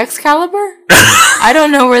live? The Excalibur? I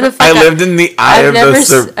don't know where the fuck. I lived in the eye of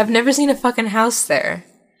the... I've never seen a fucking house there.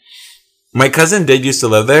 My cousin did used to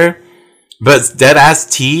live there, but dead ass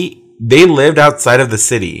T, they lived outside of the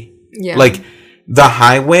city. Yeah. Like the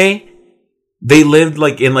highway, they lived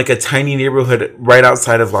like in like a tiny neighborhood right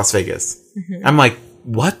outside of Las Vegas. Mm-hmm. I'm like,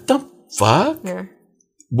 what the fuck? Yeah.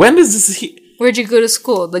 When does this... Where'd you go to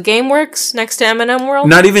school? The Game Works next to M&M World?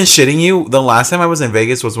 Not even shitting you. The last time I was in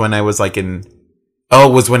Vegas was when I was like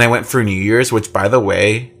was when I went for New Year's, which by the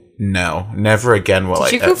way, no, never again will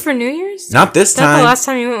I. Did you go for New Year's? Not this time. The last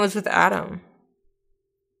time you went was with Adam.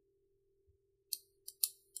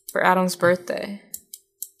 For Adam's birthday.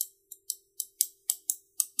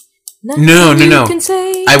 No.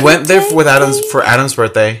 I went there with Adam's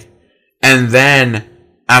birthday. And then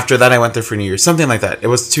after that, I went there for New Year's. Something like that. It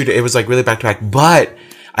was it was like really back to back. But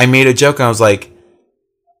I made a joke and I was like,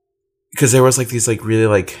 because there was like these like really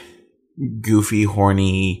like goofy,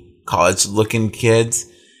 horny, college looking kids.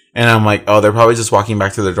 And I'm like, oh, they're probably just walking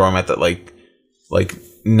back to their dorm at that like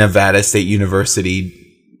Nevada State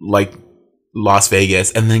University, like Las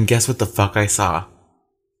Vegas. And then guess what the fuck I saw?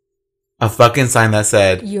 A fucking sign that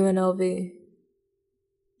said UNLV.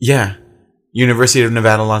 Yeah. University of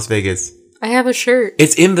Nevada, Las Vegas. I have a shirt.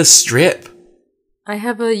 It's in the Strip. I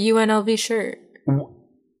have a UNLV shirt.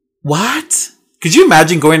 What? Could you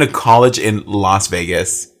imagine going to college in Las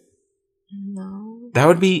Vegas? No. That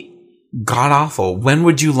would be god awful. When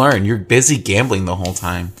would you learn? You're busy gambling the whole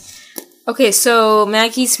time. Okay, so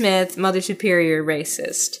Maggie Smith, Mother Superior,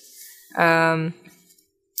 racist. And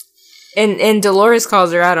Dolores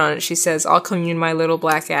calls her out on it. She says, I'll commune my little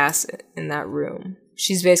black ass in that room.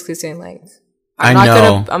 She's basically saying, like,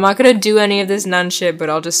 I'm not gonna do any of this nun shit, but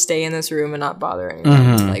I'll just stay in this room and not bother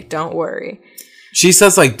anyone. Mm-hmm. Like, don't worry. She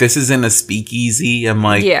says, like, this isn't a speakeasy. I'm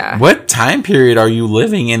like, yeah. What time period are you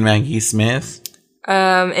living in, Maggie Smith?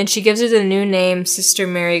 And she gives her the new name, Sister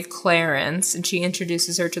Mary Clarence, and she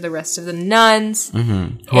introduces her to the rest of the nuns.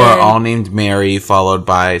 Mm-hmm. Who are all named Mary, followed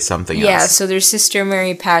by something else. Yeah, so there's Sister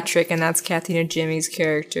Mary Patrick, and that's Kathy Najimy's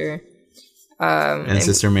character. And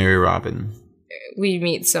Sister Mary Robin. We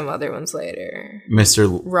meet some other ones later.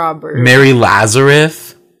 Mr. Robert. Mary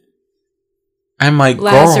Lazarus. I'm like,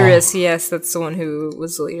 Lazarus, yes, that's the one who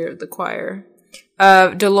was the leader of the choir.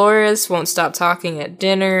 Dolores won't stop talking at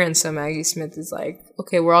dinner, and so Maggie Smith is like,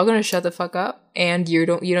 okay, we're all gonna shut the fuck up, and you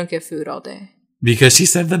don't get food all day. Because she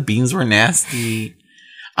said the beans were nasty.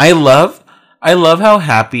 I love how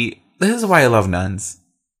happy. This is why I love nuns.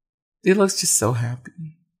 They look just so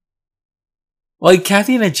happy. Like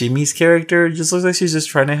Kathy Najimy's character just looks like she's just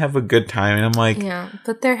trying to have a good time, and I'm like, yeah,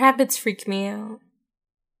 but their habits freak me out.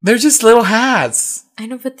 They're just little hats. I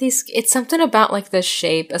know, but it's something about like the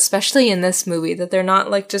shape, especially in this movie, that they're not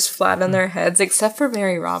like just flat on their heads, except for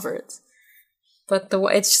Mary Roberts. But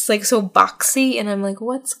it's just like so boxy, and I'm like,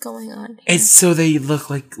 what's going on here? It's so they look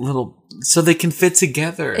like little, so they can fit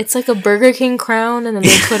together. It's like a Burger King crown, and then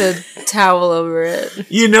they put a towel over it.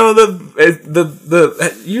 You know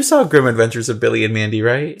you saw Grim Adventures of Billy and Mandy,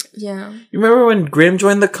 right? Yeah. You remember when Grim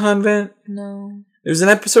joined the convent? No. There's an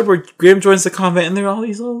episode where Grim joins the convent, and there are all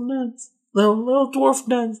these little nuns, little dwarf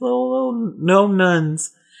nuns, little gnome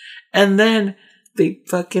nuns, and then they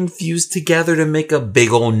fucking fuse together to make a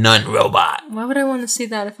big old nun robot. Why would I want to see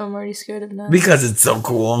that if I'm already scared of nuns? Because it's so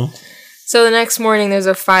cool. So the next morning, there's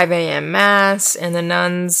a 5 a.m. mass, and the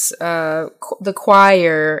nuns, the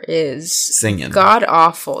choir is singing. God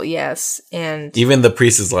awful, yes, and even the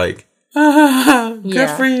priest is like, good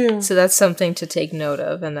for you. So that's something to take note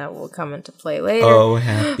of, and that will come into play later. Oh,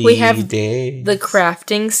 happy we have days. The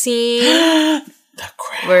crafting scene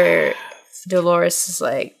where Dolores is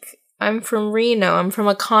like, I'm from Reno. I'm from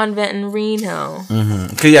a convent in Reno.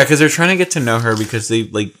 Mm-hmm. Yeah, because they're trying to get to know her because they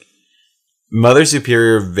like Mother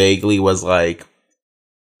Superior vaguely was like,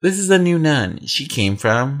 this is a new nun. She came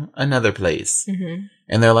from another place. Mm-hmm.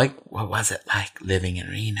 And they're like, what was it like living in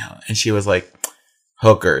Reno? And she was like,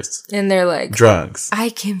 hookers. And they're like, drugs. I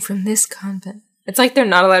came from this convent. It's like they're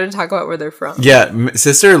not allowed to talk about where they're from. Yeah,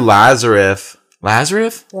 Sister Lazarus.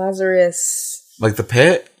 Lazarus? Like the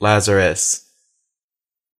pit? Lazarus.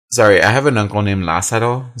 Sorry, I have an uncle named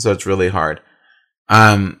Lázaro, so it's really hard.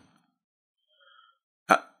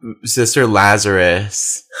 Sister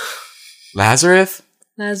Lazarus. Lazarus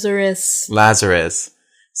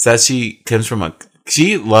says she comes from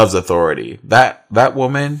she loves authority. That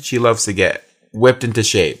woman, she loves to get whipped into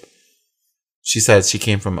shape. She says she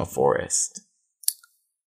came from a forest.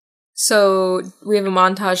 So we have a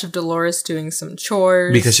montage of Dolores doing some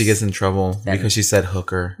chores. Because she gets in trouble. Because she said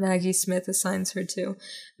hooker. Maggie Smith assigns her to.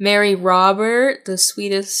 Mary Robert, the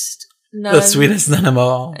sweetest nun. The sweetest nun of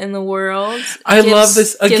all. In the world. I love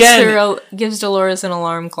this. Again. Gives Dolores an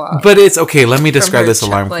alarm clock. But it's, okay, let me describe this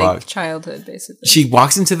alarm clock. Childhood, basically. She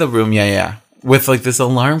walks into the room, yeah. With like this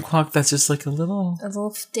alarm clock that's just like a little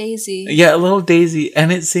daisy. Yeah, a little daisy.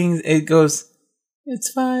 And it goes,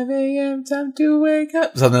 it's 5 a.m. time to wake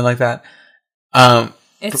up. Something like that.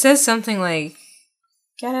 It says something like,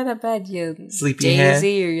 get out of bed, you sleepy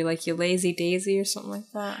daisy, or you're like, you lazy daisy, or something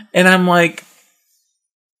like that. And I'm like,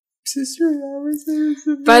 Sister Robertson is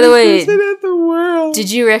the By the way, person in the world.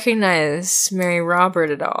 Did you recognize Mary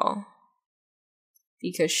Robert at all?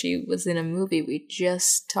 Because she was in a movie we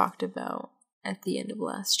just talked about at the end of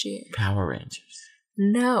last year. Power Rangers.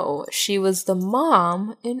 No, she was the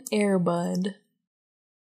mom in Air Bud.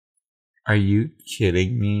 Are you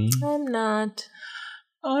kidding me? I'm not.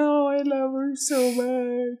 Oh, I love her so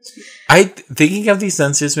much. Thinking of these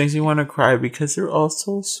nuns just makes me want to cry because they're all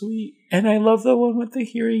so sweet. And I love the one with the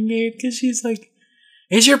hearing aid because she's like,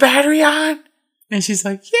 is your battery on? And she's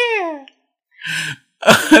like, yeah.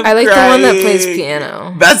 I like crying. The one that plays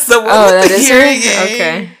piano. That's the one with the hearing aid.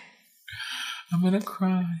 Okay. I'm gonna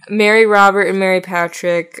cry. Mary Robert and Mary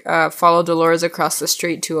Patrick follow Dolores across the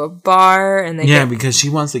street to a bar, and because she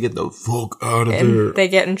wants to get the fuck out of there. They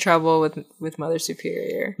get in trouble with Mother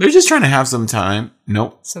Superior. They're just trying to have some time.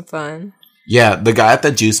 Nope. Some fun. Yeah, the guy at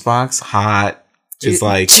the juice box, hot, is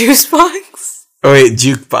like juice box. Oh wait,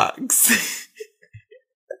 jukebox.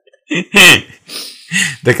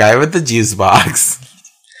 The guy with the juice box.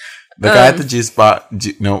 The guy at the juice box.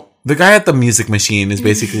 The guy at the music machine is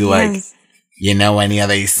basically like, you know any of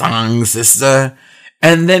these songs, sister?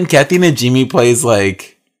 And then Kathy Najimy plays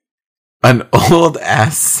like an old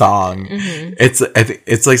ass song. Mm-hmm.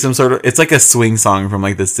 It's like some sort of, it's like a swing song from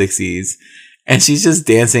like the 60s. And she's just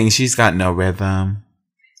dancing. She's got no rhythm.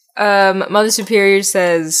 Mother Superior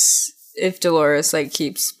says if Dolores like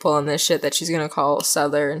keeps pulling this shit that she's gonna call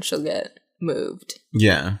Souther and she'll get moved.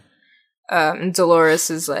 Yeah. And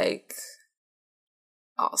Dolores is like,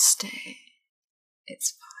 I'll stay.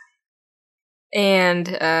 It's fine.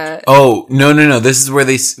 And oh, no. This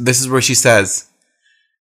is where she says,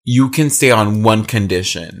 you can stay on one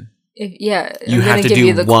condition. You You have to give do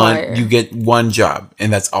you the one. choir. You get one job,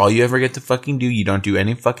 and that's all you ever get to fucking do. You don't do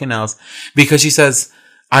any fucking else because she says,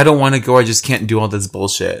 "I don't want to go. I just can't do all this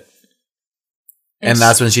bullshit." And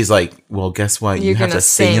that's when she's like, "Well, guess what? You You're have to gonna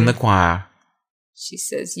sing in sing. the choir." She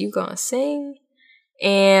says, "You gonna sing?"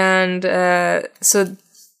 And so, oh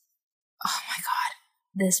my god,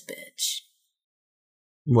 this bitch.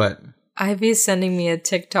 What? Ivy's sending me a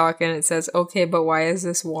TikTok and it says, "Okay, but why is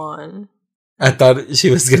this one?" I thought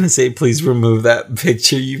she was gonna say, "Please remove that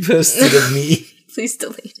picture you posted of me." Please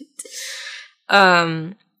delete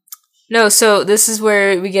it. No, so this is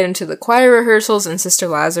where we get into the choir rehearsals, and Sister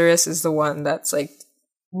Lazarus is the one that's like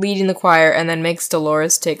leading the choir and then makes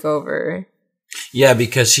Dolores take over. Yeah,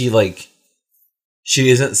 because she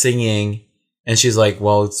isn't singing, and she's like,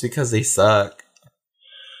 "Well, it's because they suck."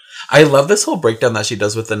 I love this whole breakdown that she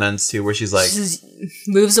does with the nuns too, where she's like, She just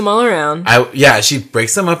moves them all around. she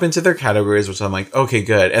breaks them up into their categories, which I'm like, okay,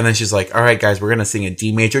 good. And then she's like, "All right, guys, we're gonna sing a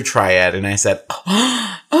D major triad," and I said,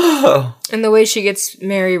 "Oh." And the way she gets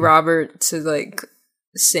Mary Robert to like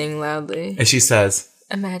sing loudly. And she says,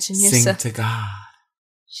 Imagine "Sing yourself. to God."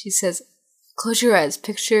 She says, "Close your eyes.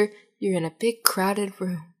 Picture you're in a big crowded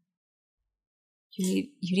room. You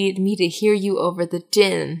need me to hear you over the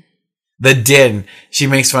din." The din. She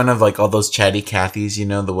makes fun of like all those chatty Cathys,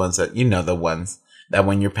 the ones that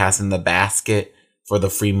when you're passing the basket for the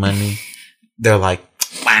free money, they're like,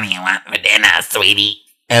 "What do you want for dinner, sweetie?"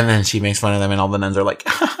 And then she makes fun of them, and all the nuns are like,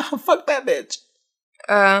 "Fuck that bitch."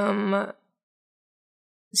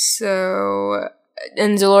 So,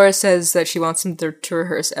 and Dolores says that she wants them to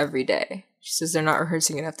rehearse every day. She says they're not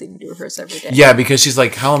rehearsing enough. They need to rehearse every day. Yeah, because she's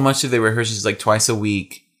like, "How much do they rehearse?" She's like, "Twice a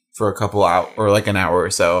week for a couple hours or like an hour or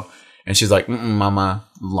so." And she's like, "Mama,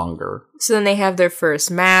 longer." So then they have their first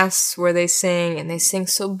mass where they sing, and they sing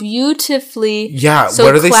so beautifully. Yeah, so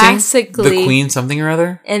what are they saying? classically. The Queen something or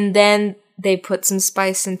other? And then they put some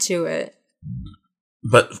spice into it.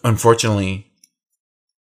 But unfortunately,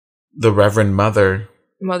 the Reverend Mother,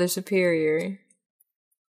 Mother Superior.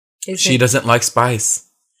 she doesn't like spice.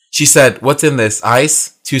 She said, "What's in this?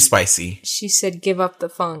 Ice? Too spicy." She said, "Give up the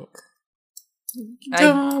funk." I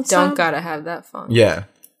don't gotta have that funk. Yeah.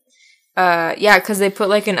 Yeah, because they put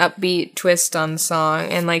like an upbeat twist on the song,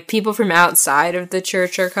 and like people from outside of the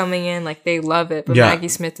church are coming in, like they love it. But Yeah. Maggie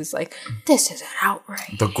Smith is like, "This is an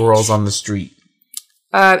outrage." The girls on the street.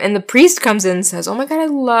 And the priest comes in and says, "Oh my god, I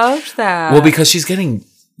loved that." Well, because she's getting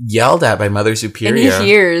yelled at by Mother Superior. and he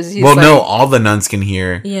hears. He's Well, like, no, all the nuns can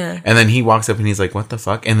hear. Yeah. And then he walks up and he's like, "What the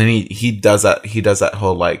fuck?" And then he does that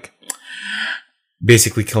whole like,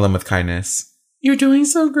 basically kill him with kindness. "You're doing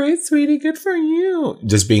so great, sweetie. Good for you."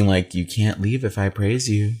 Just being like, "You can't leave if I praise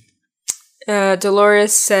you."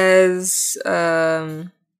 Dolores says,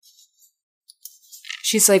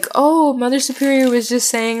 she's like, "Oh, Mother Superior was just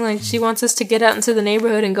saying like she wants us to get out into the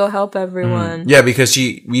neighborhood and go help everyone." Yeah, because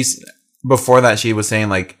before that she was saying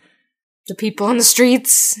like, The people on the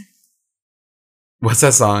streets. what's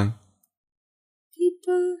that song?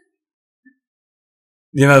 People.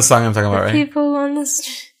 You know the song I'm talking about, right? People on the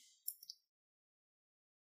street.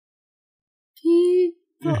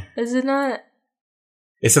 People. Is it not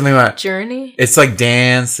It's something like, Journey? it's like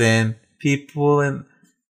dancing people and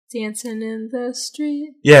Dancing in the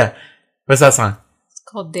street. yeah. What's that song? It's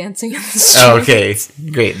called Dancing in the Street. Oh, okay.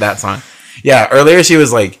 Great. That song. Yeah. Earlier she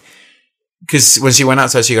was like, because when she went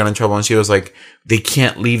outside, she got in trouble and she was like, "They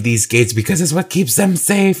can't leave these gates because it's what keeps them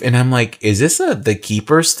safe." And I'm like, is this the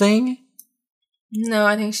keepers thing? No,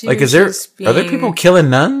 I think she Like, was just are there being people killing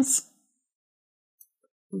nuns?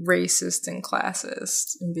 racist and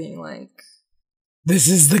classist and being like, This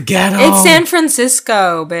is the ghetto. it's San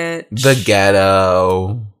Francisco, bitch. The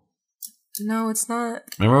ghetto. No, it's not.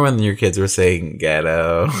 Remember when your kids were saying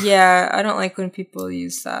ghetto? Yeah, I don't like when people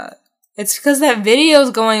use that. It's because that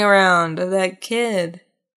video's going around of that kid.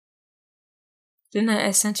 Didn't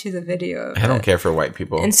I sent you the video of I don't it. care for white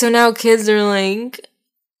people. And so now kids are like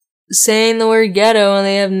saying the word ghetto and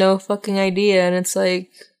they have no fucking idea. And it's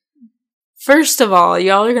like, first of all,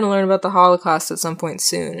 y'all are going to learn about the Holocaust at some point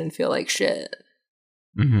soon and feel like shit.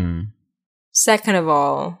 Mm-hmm. Second of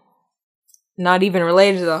all, not even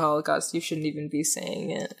related to the Holocaust, you shouldn't even be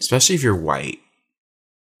saying it. Especially if you're white.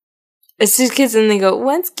 It's these kids and they go,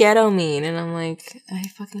 "What's ghetto mean?" And I'm like, I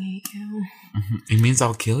fucking hate you. Mm-hmm. It means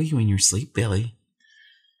I'll kill you in your sleep, Billy.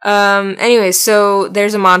 Anyway, so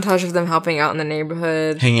there's a montage of them helping out in the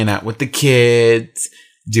neighborhood. Hanging out with the kids,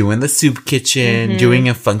 doing the soup kitchen, doing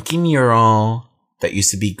a funky mural that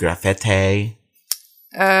used to be graffiti.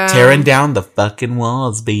 Tearing down the fucking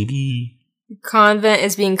walls, baby. Convent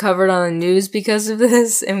is being covered on the news because of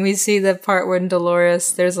this, and we see the part when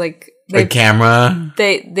Dolores, there's like The camera.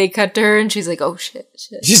 They cut to her and she's like, oh shit.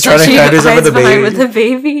 She's trying to hide herself with the baby. With the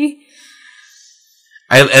baby.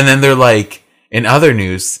 And then they're like, in other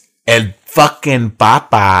news, El fucking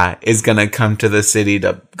Papa is gonna come to the city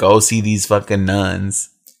to go see these fucking nuns.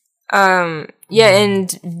 Yeah,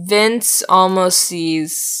 and Vince almost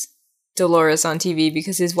sees Dolores on TV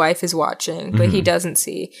because his wife is watching, but he doesn't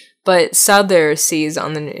see. But Souther sees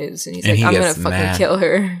on the news, and he's like, I'm gonna fucking kill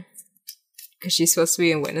her. Because she's supposed to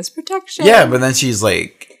be in witness protection. Yeah, but then she's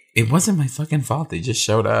like, it wasn't my fucking fault. They just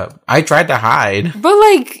showed up. I tried to hide. But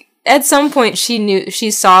like, at some point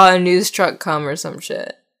she saw a news truck come or some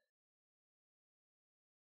shit.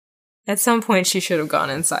 At some point, she should have gone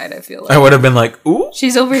inside, I feel like. I would have been like, ooh.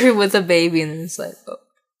 She's over here with a baby, and then it's like, oh.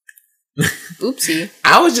 Oopsie.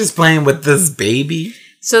 I was just playing with this baby.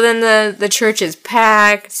 So then the church is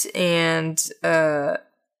packed, and,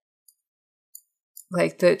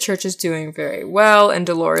 like, the church is doing very well, and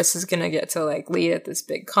Dolores is gonna get to, like, lead at this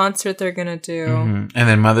big concert they're gonna do. Mm-hmm. And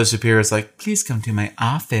then Mother Superior is like, please come to my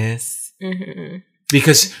office. Mm-hmm.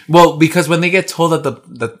 Because when they get told that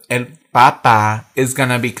the El Papa is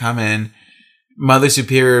gonna be coming, Mother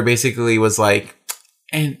Superior basically was like,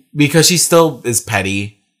 and because she still is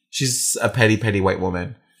petty, she's a petty white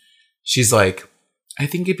woman. She's like, I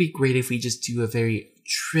think it'd be great if we just do a very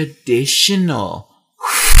traditional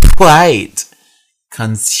white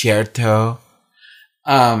concerto.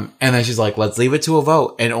 And then she's like, let's leave it to a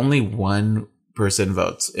vote. And only one person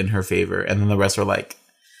votes in her favor. And then the rest are like,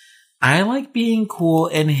 I like being cool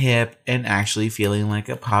and hip and actually feeling like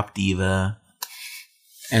a pop diva.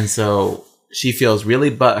 And so she feels really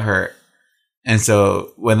butthurt. And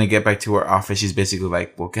so when they get back to her office, she's basically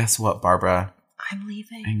like, well, guess what, Barbara? I'm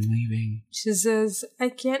leaving. I'm leaving. She says, I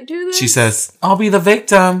can't do this. She says, I'll be the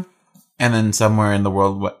victim. And then somewhere in the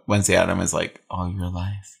world, Wednesday Addams is like, all your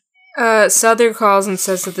life. Souther calls and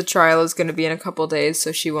says that the trial is going to be in a couple days,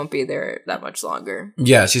 so she won't be there that much longer.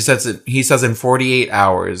 Yeah, he says in 48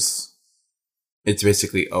 hours, it's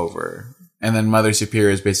basically over. And then Mother Superior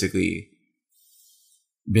is basically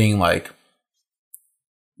being like,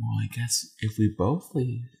 well, I guess if we both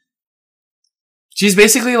leave. She's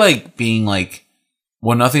basically like being like,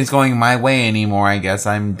 well, nothing's going my way anymore. I guess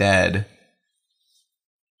I'm dead.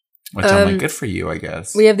 Which I'm like, good for you, I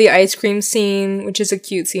guess. We have the ice cream scene, which is a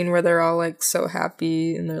cute scene where they're all like so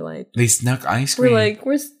happy and they're like, they snuck ice cream.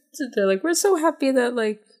 They're like, we're so happy that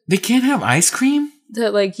like they can't have ice cream?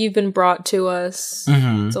 That like you've been brought to us,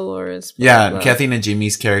 Dolores. Yeah, Kathy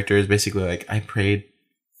Najimy's character is basically like, I prayed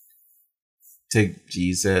to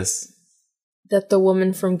Jesus that the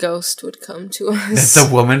woman from Ghost would come to us. That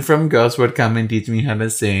the woman from Ghost would come and teach me how to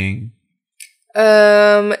sing.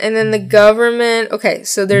 And then the government. Okay,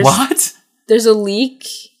 so there's a leak.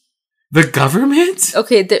 The government?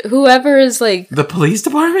 Okay, whoever is like the police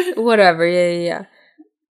department. Whatever. Yeah.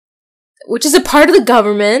 Which is a part of the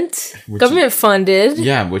government. Government funded.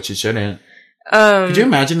 Yeah, which it shouldn't. Could you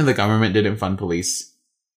imagine if the government didn't fund police?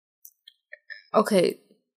 Okay.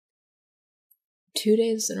 2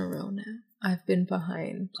 days in a row now, I've been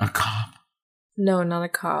behind. A cop? No, not a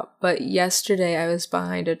cop. But yesterday I was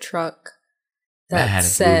behind a truck that had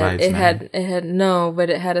said it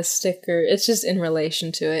had a sticker. It's just in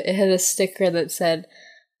relation to it. It had a sticker that said,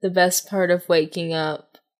 "The best part of waking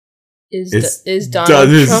up is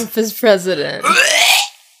Donald Trump as president."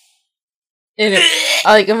 And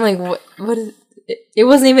I'm like, what is? It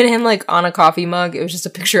wasn't even him like on a coffee mug. It was just a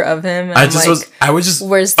picture of him. And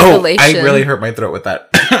where's the relation? I really hurt my throat with that.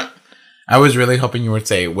 I was really hoping you would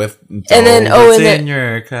say with in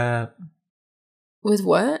your cup. With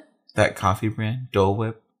what? That coffee brand, Dole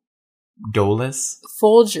Whip, Dolus,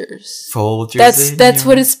 Folgers. That's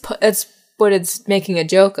what it's making a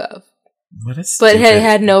joke of. What is? But it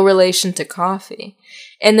had no relation to coffee.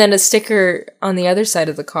 And then a sticker on the other side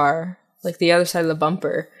of the car, like the other side of the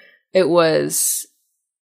bumper. It was,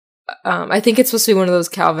 I think it's supposed to be one of those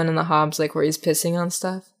Calvin and the Hobbes, like where he's pissing on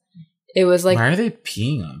stuff. It was like, why are they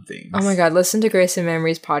peeing on things? Oh my god! Listen to Grace and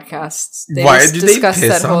Memory's podcasts. They discuss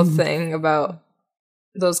that whole thing about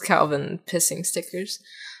those Calvin pissing stickers.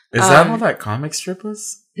 Is that what that comic strip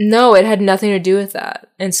was? No, it had nothing to do with that,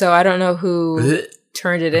 and so I don't know who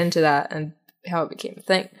turned it into that and how it became a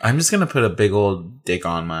thing. I'm just gonna put a big old dick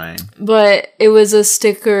on mine. But it was a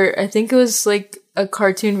sticker. I think it was like a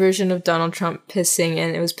cartoon version of Donald Trump pissing,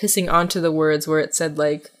 and it was pissing onto the words where it said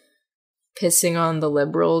like pissing on the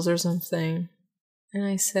liberals or something. And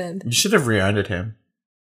I said, you should have re-ended him.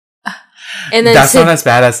 And then that's not as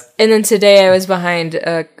bad as. And then today I was behind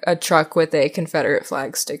a truck with a Confederate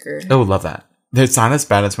flag sticker. Oh, love that. It's not as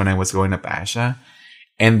bad as when I was going to Basha,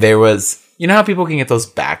 and there was, you know how people can get those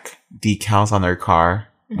back decals on their car.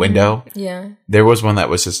 window. Yeah. There was one that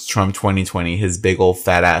was just Trump 2020, his big old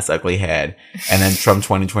fat ass ugly head, and then Trump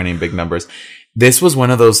 2020 in big numbers. This was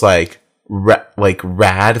one of those like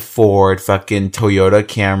rad Ford, fucking Toyota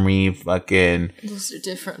Camry, fucking. Those are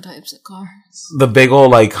different types of cars. The big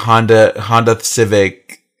old like Honda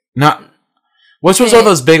Civic, not. Which was all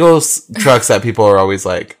those big old trucks that people are always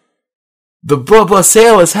like, the blah blah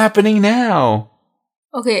sale is happening now.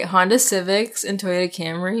 Okay, Honda Civics and Toyota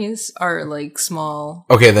Camrys are like small.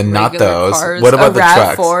 Okay, then not those. Cars. What about the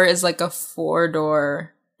trucks? RAV4 is like a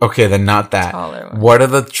 4-door. Okay, then not that. Taller one. What are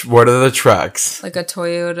the trucks? Like a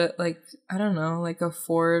Toyota, like I don't know, like a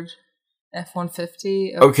Ford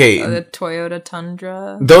F-150. Okay, the Toyota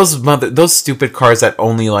Tundra. Those stupid cars that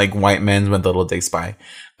only like white men with little dicks buy.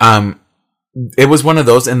 It was one of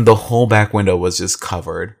those, and the whole back window was just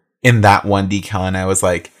covered in that one decal, and I was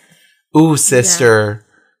like, "Ooh, sister,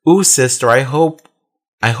 ooh, sister, I hope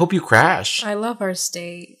you crash." I love our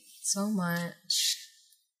state so much.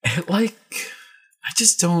 Like, I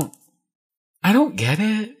don't get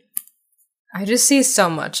it. I just see so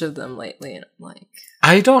much of them lately, and I'm like,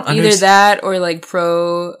 I don't either understand. that or like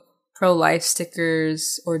pro life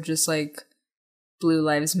stickers, or just like Blue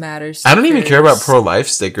Lives Matter stickers. I don't even care about pro-life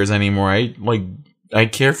stickers anymore. I don't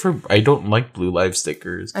like blue life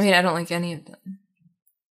stickers. I mean, I don't like any of them.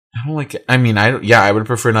 I don't like it. I mean, I would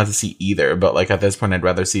prefer not to see either, but like at this point, I'd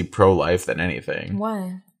rather see pro-life than anything.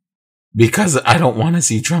 Why? Because I don't want to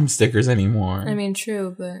see Trump stickers anymore. I mean,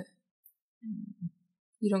 true, but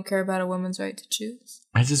you don't care about a woman's right to choose?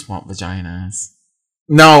 I just want vaginas.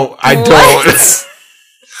 No, I What? don't.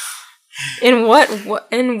 In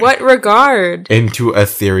what regard? Into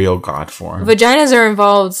ethereal god form. Vaginas are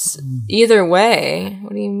involved either way.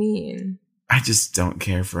 What do you mean? I just don't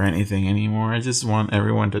care for anything anymore. I just want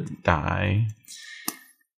everyone to die.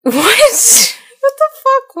 What? What the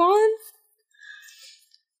fuck, Juan?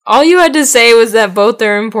 All you had to say was that both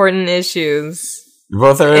are important issues.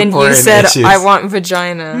 Both are and important you said, issues. I want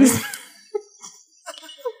vaginas.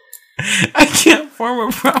 I can't form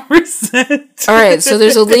a proper sentence. Alright, so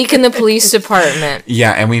there's a leak in the police department.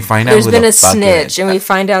 Yeah, and we find out There's who been the a fuck snitch, it. and we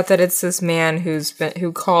find out that it's this man who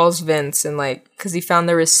calls Vince, and like, because he found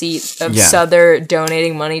the receipt of Souther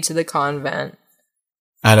donating money to the convent.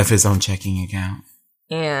 Out of his own checking account.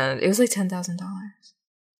 And it was like $10,000.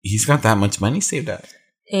 He's got that much money saved up.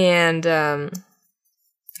 And,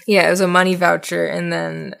 yeah, it was a money voucher, and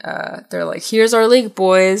then they're like, here's our leak,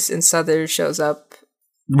 boys, and Souther shows up.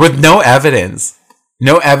 With no evidence.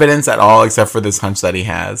 No evidence at all except for this hunch that he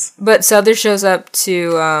has. But Souther shows up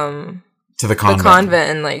to the convent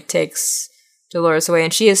and like takes Dolores away,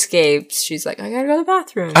 and she escapes. She's like, I gotta go to the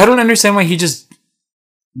bathroom. I don't understand why he just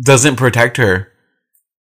doesn't protect her.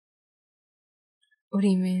 What do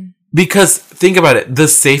you mean? Because think about it, the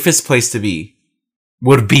safest place to be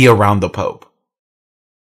would be around the Pope.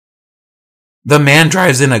 The man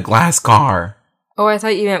drives in a glass car. Oh, I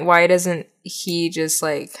thought you meant why doesn't he just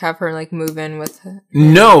like have her like move in with her?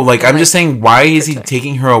 No, like I'm like, just saying, why is he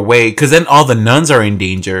taking her away? Because then all the nuns are in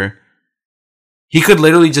danger. He could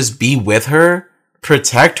literally just be with her,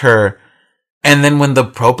 protect her, and then when the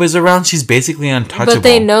Pope is around, she's basically untouchable. But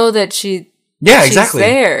they know that she's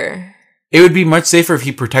there. It would be much safer if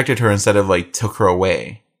he protected her instead of like took her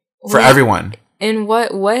away for everyone. In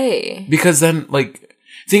what way? Because then, like,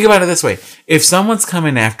 think about it this way. If someone's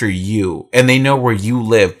coming after you and they know where you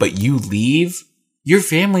live, but you leave, your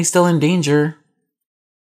family's still in danger.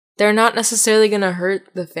 They're not necessarily going to hurt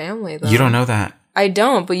the family, though. You don't know that. I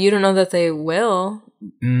don't, but you don't know that they will.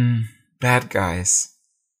 Bad guys.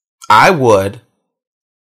 I would.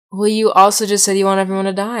 Well, you also just said you want everyone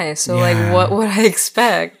to die. So, like, what would I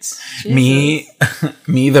expect? Me,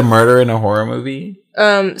 the murder in a horror movie?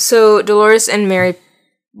 So Dolores and Mary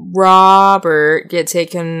Robert get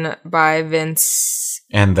taken by Vince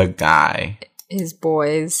and the guy, his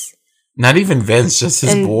boys. Not even Vince, just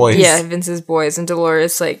his boys. Yeah, Vince's boys, and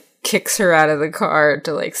Dolores like kicks her out of the car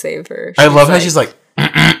to like save her. I love how she's like,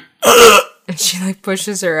 and she like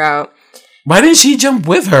pushes her out. Why didn't she jump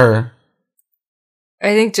with her?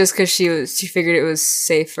 I think just because she figured it was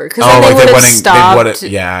safer. Because then they would have stopped.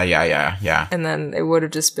 Yeah. And then it would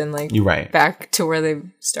have just been like, you're right, back to where they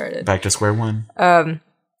started. Back to square one.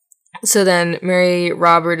 So then Mary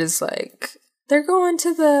Robert is like, they're going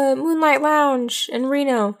to the Moonlight Lounge in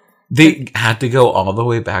Reno. They had to go all the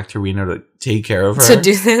way back to Reno to take care of her. To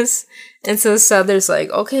do this. And so Souther's like,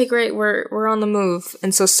 okay, great, we're on the move.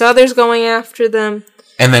 And so Souther's going after them.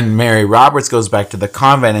 And then Mary Roberts goes back to the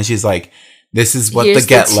convent and she's like, this is what the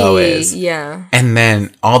get low is. Yeah. And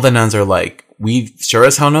then all the nuns are like, we sure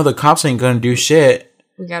as hell know the cops ain't gonna do shit.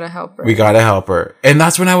 We gotta help her. And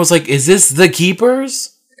that's when I was like, is this the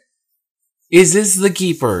Keepers? Is this the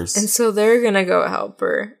keepers? And so they're gonna go help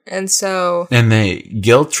her. And so And they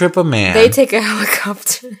guilt trip a man. they take a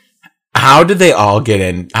helicopter. How did they all get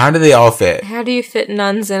in? How do they all fit? How do you fit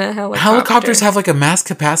nuns in a helicopter? Helicopters have like a max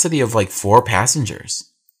capacity of like 4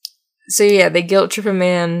 passengers. So yeah, they guilt trip a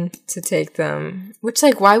man to take them. Which,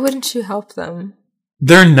 like, why wouldn't you help them?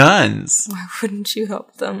 They're nuns. Why wouldn't you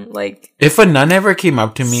help them? Like, If a nun ever came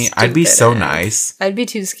up to me, I'd be so stupid ass. nice. I'd be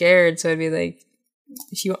too scared, so I'd be like,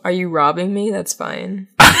 are you robbing me? That's fine.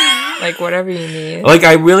 Like, whatever you need. Like,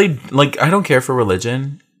 I really, like, I don't care for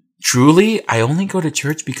religion. Truly, I only go to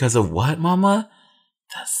church because of what, Mama?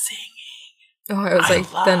 The singing. Oh, I was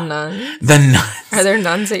like, the nuns? The nuns. Are there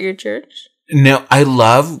nuns at your church? No, I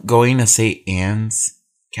love going to St. Anne's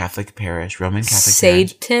Catholic Parish, Roman Catholic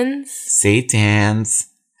Parish. Satan's? Satan's,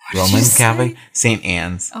 What did Roman you say? Catholic, St.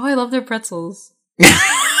 Anne's. Oh, I love their pretzels.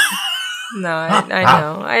 No, I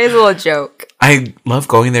know. I had a little joke. I love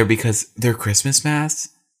going there because their Christmas Mass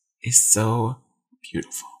is so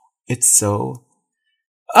beautiful. It's so...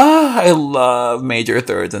 I love major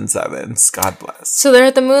thirds and sevenths. God bless. So they're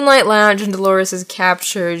at the Moonlight Lounge and Dolores is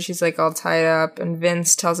captured. She's like all tied up and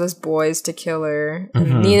Vince tells his boys to kill her.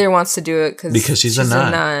 And neither wants to do it because she's a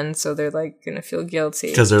nun. So they're like gonna feel guilty.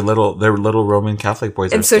 Because they're little Roman Catholic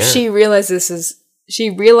boys. And so she realizes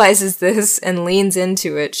this and leans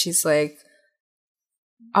into it. She's like,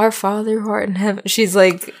 "Our Father who art in heaven." She's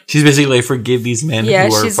like, she's basically like, forgive these men. yeah,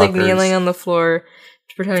 who are she's fuckers. like kneeling on the floor,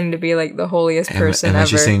 pretending to be like the holiest person and then ever.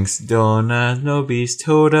 she sings Dona Nobis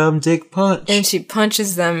Totem Dick Punch. And she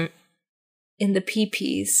punches them in the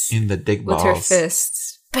pee-pees in the dick with balls. her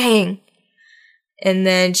fists. Bang! And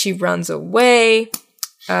then she runs away.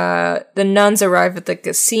 The nuns arrive at the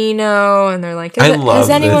casino and they're like, has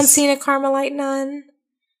anyone seen a Carmelite nun?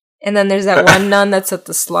 And then there's that one nun that's at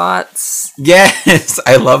the slots. Yes!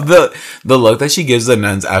 I love the look that she gives the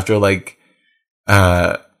nuns after like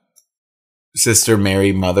Sister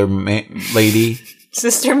Mary Mother Lady.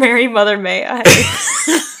 Sister Mary Mother May I.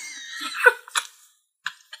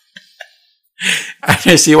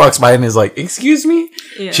 After she walks by and is like, excuse me?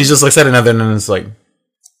 Yeah. She just looks at another nun and is like,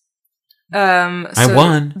 I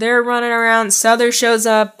won. They're running around. Souther shows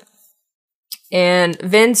up. And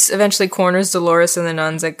Vince eventually corners Dolores and the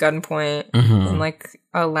nuns at gunpoint in like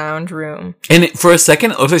a lounge room. And for a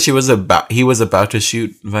second, it looks like he was about to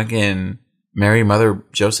shoot fucking Mary Mother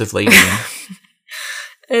Joseph Lady.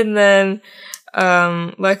 And then,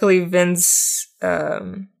 luckily Vince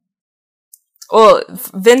tells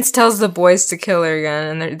the boys to kill her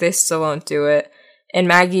again, and they still won't do it. And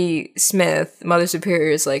Maggie Smith, Mother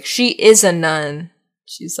Superior, is like, she is a nun.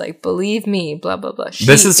 She's like, believe me, blah, blah, blah.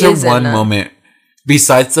 This is her one moment.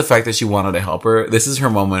 Besides the fact that she wanted to help her, this is her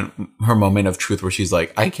moment of truth where she's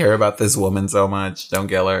like, I care about this woman so much. Don't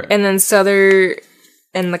kill her. And then Souther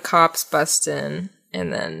and the cops bust in.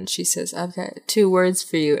 And then she says, I've got 2 words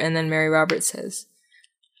for you. And then Mary Roberts says,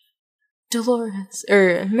 Dolores,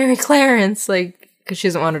 or Mary Clarence, like, because she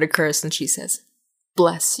doesn't want her to curse. And she says,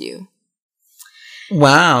 bless you.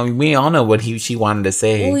 Wow, we all know what she wanted to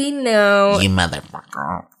say. We know. You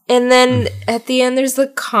motherfucker. And then at the end, there's the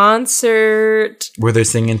concert. Where they're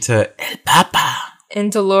singing to El Papa. And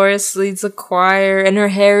Dolores leads the choir, and her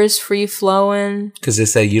hair is free flowing. Because they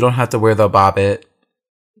say you don't have to wear the bobbit.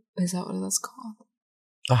 Is that what that's called?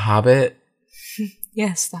 The Hobbit?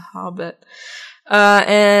 Yes, the Hobbit.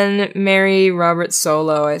 And Mary Roberts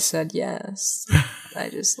solo, I said yes. I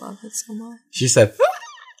just love it so much. She said...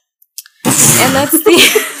 And that's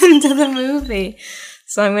the end of the movie.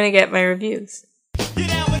 So I'm going to get my reviews.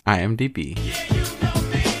 IMDb.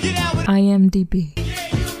 IMDb.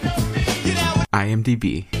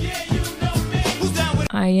 IMDb.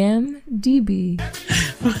 IMDb.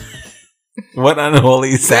 What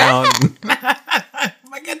unholy sound.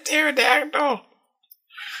 Like a pterodactyl.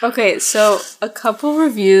 Okay, So a couple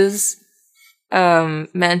reviews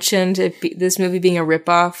mentioned this movie being a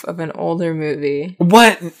ripoff of an older movie.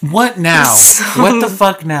 What now? What the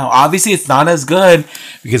fuck now? Obviously it's not as good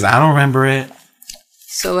because I don't remember it.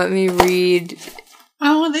 So let me read.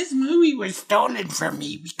 Oh, this movie was stolen from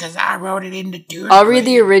me because I wrote it in the third I'll read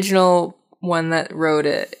the original one that wrote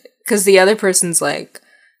it. Because the other person's like,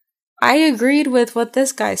 I agreed with what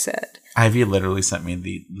this guy said. Ivy literally sent me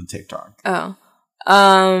the TikTok. Oh.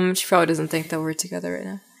 She probably doesn't think that we're together right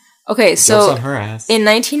now. Okay, so Jokes on her ass. In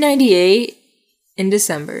 1998, in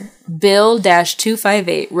December,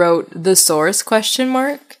 Bill-258 wrote The Source, ? The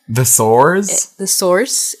Source? The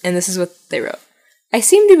Source, and this is what they wrote. I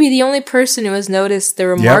seem to be the only person who has noticed the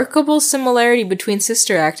remarkable similarity between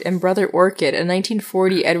Sister Act and Brother Orchid, a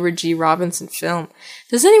 1940 Edward G. Robinson film.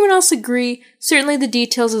 Does anyone else agree? Certainly the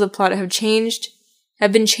details of the plot have changed.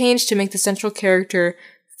 have been changed to make the central character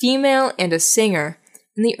female and a singer.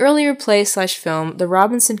 In the earlier play/film, the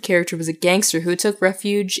Robinson character was a gangster who took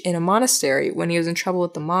refuge in a monastery when he was in trouble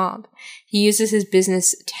with the mob. He uses his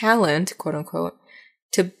business talent, quote unquote,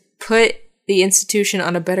 to put the institution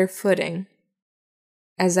on a better footing,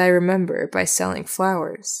 as I remember, by selling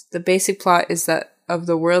flowers. The basic plot is that of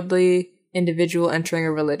the worldly individual entering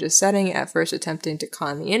a religious setting, at first attempting to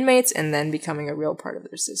con the inmates and then becoming a real part of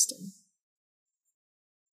their system.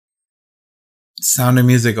 Sound of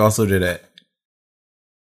Music also did it.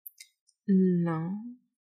 No.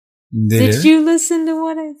 Did you listen to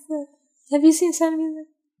what I said? Have you seen Sound of Music?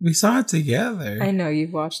 We saw it together. I know,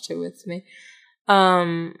 you've watched it with me.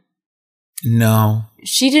 No.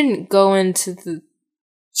 She didn't go into the...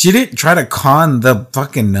 She didn't try to con the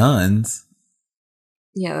fucking nuns.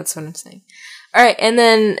 Yeah, that's what I'm saying. Alright, and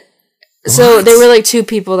then... So, What? there were like 2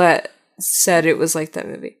 people that said it was like that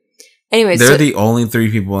movie. Anyway, They're the only 3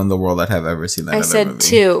 people in the world that have ever seen that I other said movie.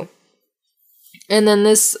 2. And then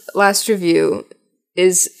this last review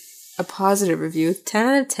is a positive review, 10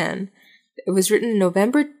 out of 10. It was written in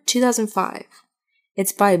November 2005.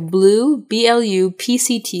 It's by Blue,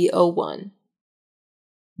 BLUPCT01.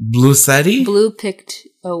 Blue SETI? Blue picked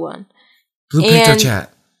 01. Blue Picto And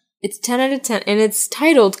Chat. It's 10 out of 10, and it's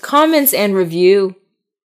titled Comments and Review.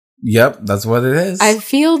 Yep, that's what it is. I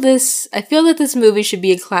feel that this movie should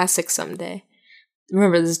be a classic someday.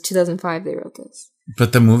 Remember, this is 2005 they wrote this.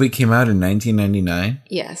 But the movie came out in 1999?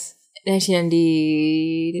 Yes.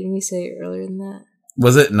 1990, didn't we say earlier than that?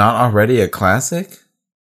 Was it not already a classic?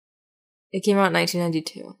 It came out in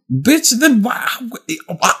 1992. Bitch, then why?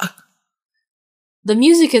 The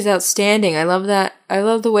music is outstanding. I love that. I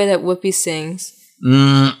love the way that Whoopi sings.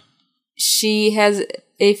 She has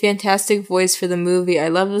a fantastic voice for the movie. I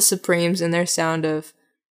love the Supremes and their sound of...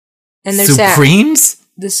 And their Supremes?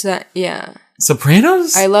 Yeah.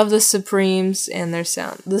 Sopranos? I love the Supremes and their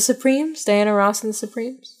sound. The Supremes? Diana Ross and the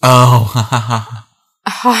Supremes? Oh.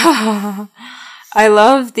 I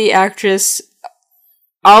love the actress.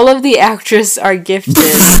 All of the actors are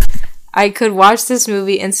gifted. I could watch this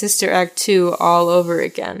movie and Sister Act 2 all over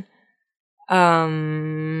again.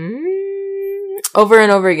 Over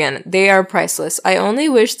and over again. They are priceless. I only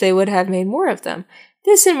wish they would have made more of them.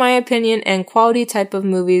 This, in my opinion, and quality type of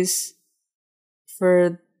movies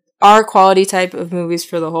for quality type of movies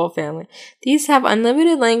for the whole family. These have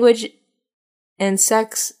unlimited language and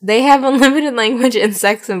sex. They have unlimited language and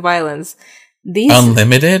sex and violence.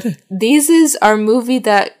 Unlimited? These is our movie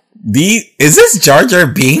that... Is this Jar Jar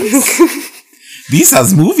Binks? These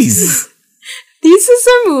has movies. These are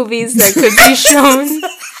some movies that could be shown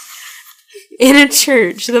in a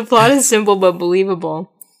church. The plot is simple but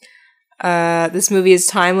believable. This movie is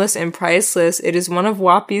timeless and priceless. It is one of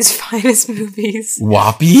Whoopi's finest movies.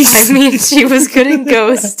 Whoopi? I mean, she was good in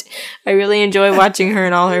Ghost. I really enjoy watching her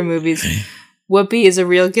in all her movies. Whoopi is a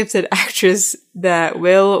real gifted actress that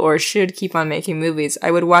will or should keep on making movies.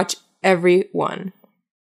 I would watch every one.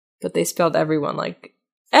 But they spelled everyone like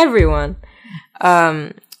everyone.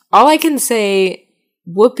 All I can say,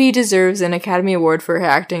 Whoopi deserves an Academy Award for her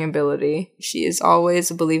acting ability. She is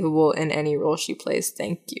always believable in any role she plays.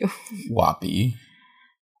 Thank you. Whoopi.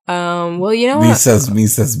 Well, you know what?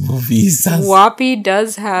 Misas movies. Whoopi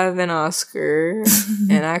does have an Oscar,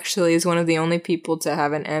 and actually is one of the only people to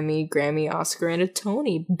have an Emmy, Grammy, Oscar, and a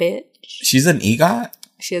Tony, bitch. She's an EGOT?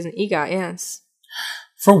 She has an EGOT, yes.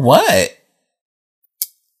 For what?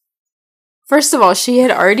 First of all, she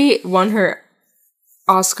had already won her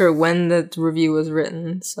Oscar when the review was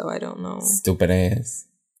written, so I don't know. Stupid ass.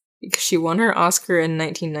 Because she won her Oscar in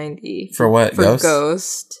 1990. For what? For Ghost?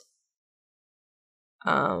 Ghost.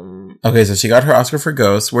 Okay, so she got her Oscar for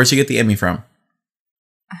Ghost. Where'd she get the Emmy from?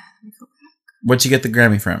 Where'd she get the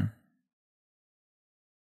Grammy from?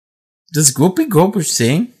 Does Whoopi Goldberg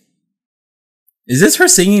sing? Is this her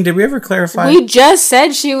singing? Did we ever clarify? We just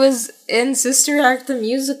said she was in Sister Act the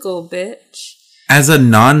musical, bitch. As a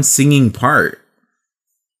non-singing part.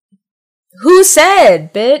 Who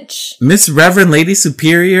said, bitch? Miss Reverend Lady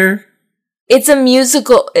Superior. It's a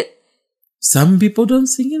musical. Some people don't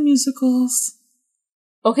sing in musicals.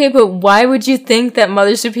 Okay, but why would you think that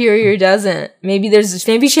Mother Superior doesn't?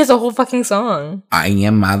 Maybe she has a whole fucking song. I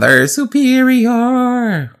am Mother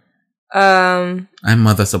Superior. I'm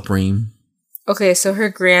Mother Supreme. Okay, so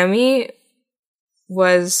her Grammy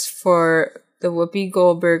was for the Whoopi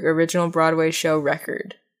Goldberg original Broadway show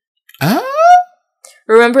Record. Ah?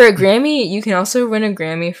 Remember, a Grammy, you can also win a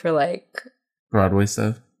Grammy for like... Broadway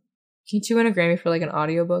stuff. Can't you win a Grammy for like an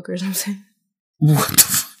audiobook or something? What the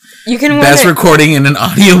fuck? You can win Best recording in an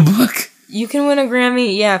audiobook? You can win a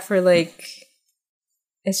Grammy, yeah, for like...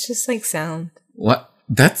 It's just like sound. What?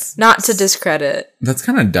 That's Not to discredit. That's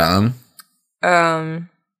kind of dumb. Hold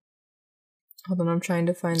on, I'm trying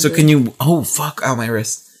to find. So can you? Oh fuck! Ow, my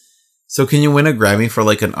wrist. So can you win a Grammy for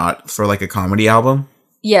like a comedy album?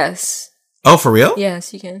 Yes. Oh, for real?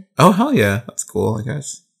 Yes, you can. Oh hell yeah, that's cool. I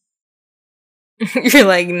guess. You're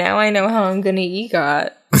like, now I know how I'm gonna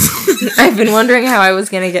EGOT. I've been wondering how I was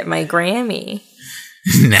gonna get my Grammy.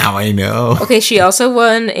 Now I know. Okay, she also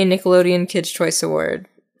won a Nickelodeon Kids' Choice Award.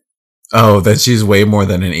 Oh, then she's way more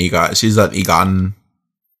than an EGOT. She's an EGOT.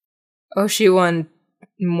 Oh, she won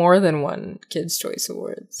more than one Kids' Choice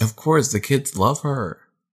Awards. Of course, the kids love her.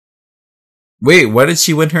 Wait, what did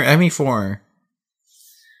she win her Emmy for?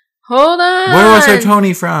 Hold on. Where was her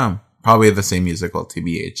Tony from? Probably the same musical,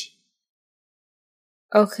 TBH.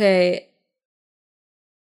 Okay.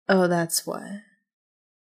 Oh, that's why.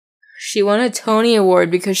 She won a Tony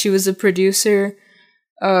Award because she was a producer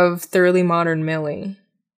of Thoroughly Modern Millie.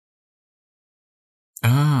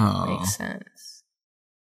 Oh. Makes sense.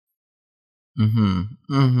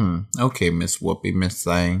 Okay, Miss Whoopi, Miss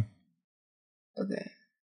Sang. Okay.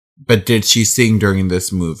 But did she sing during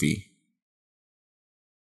this movie?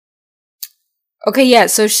 Okay, yeah,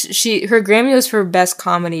 so her Grammy was for Best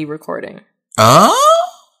Comedy Recording. Oh?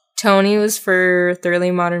 Tony was for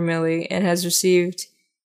Thoroughly Modern Millie and has received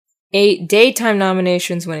 8 daytime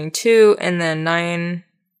nominations, winning 2, and then 9.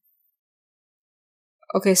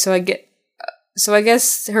 Okay, so I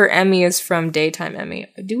guess her Emmy is from Daytime Emmy.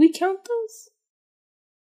 Do we count those?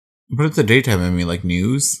 What is the daytime Emmy, like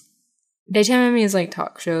news? Daytime Emmy is like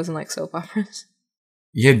talk shows and like soap operas.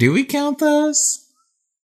 Yeah, do we count those?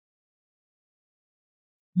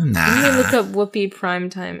 Nah. Let me look up Whoopi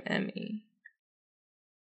Primetime Emmy.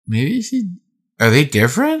 Maybe are they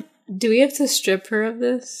different? Do we have to strip her of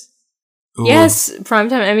this? Ooh. Yes,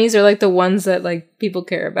 Primetime Emmys are like the ones that like people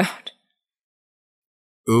care about.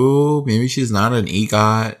 Ooh, maybe she's not an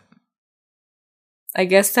EGOT. I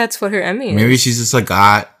guess that's what her Emmy is. Maybe she's just a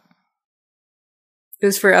GOT. It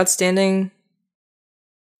was for Outstanding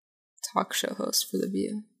Talk Show Host for The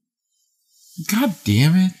View. God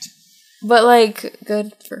damn it. But, like,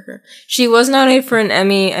 good for her. She was nominated for an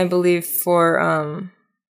Emmy, I believe, for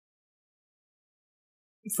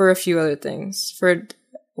a few other things. For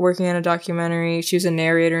working on a documentary. She was a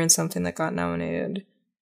narrator in something that got nominated.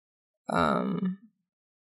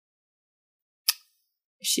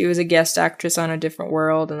 She was a guest actress on A Different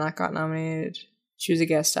World, and that got nominated. She was a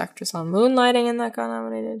guest actress on Moonlighting, and that got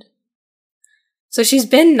nominated. So she's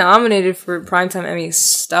been nominated for Primetime Emmy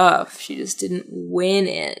stuff. She just didn't win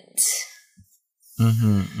it.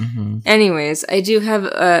 Anyways, I do have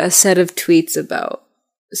a set of tweets about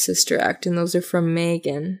Sister Act, and those are from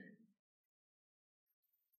Megan.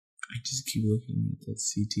 I just keep looking at that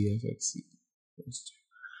CTFXC poster.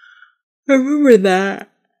 I remember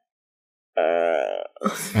that. I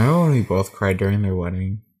remember when we both cried during their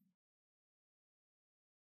wedding.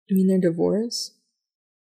 You mean their divorce?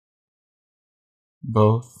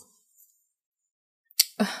 Both.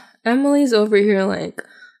 Emily's over here like,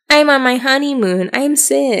 I'm on my honeymoon. I'm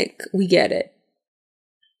sick. We get it.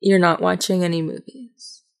 You're not watching any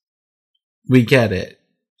movies. We get it.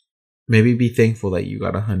 Maybe be thankful that you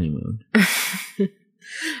got a honeymoon.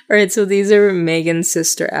 Alright, so these are Megan's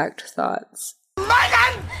Sister Act thoughts.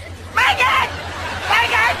 Megan! Megan!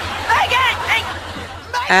 Megan! Megan!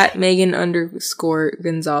 At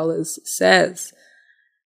Megan_Gonzalez says.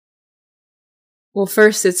 Well,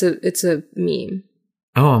 first it's a meme.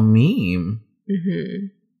 Oh, a meme.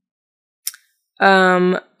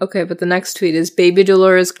 Okay, but the next tweet is Baby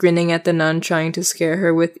Dolores grinning at the nun trying to scare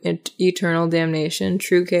her with eternal damnation,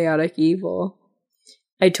 true chaotic evil.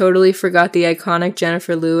 I totally forgot the iconic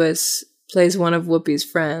Jennifer Lewis plays one of Whoopi's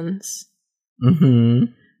friends.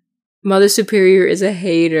 Mother Superior is a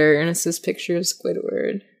hater, and it's this picture of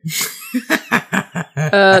Squidward.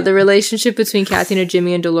 The relationship between Kathy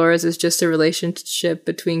Najimy and Dolores is just a relationship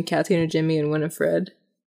between Kathy Najimy and Winifred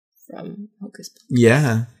from Hocus Pocus.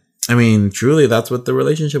 Yeah. I mean, truly, that's what the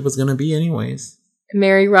relationship was going to be anyways.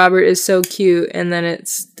 Mary Robert is so cute, and then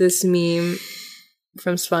it's this meme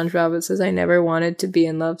from SpongeBob. It says, I never wanted to be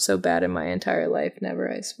in love so bad in my entire life.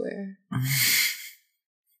 Never, I swear.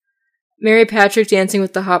 Mary Patrick dancing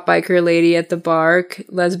with the hot biker lady at the bar.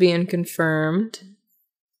 Lesbian confirmed.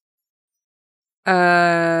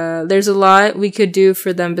 There's a lot we could do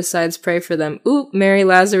for them besides pray for them. Ooh, Mary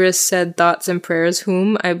Lazarus said thoughts and prayers,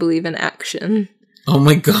 whom I believe in action. Oh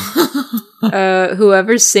my god.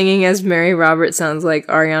 Whoever's singing as Mary Robert sounds like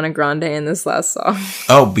Ariana Grande in this last song.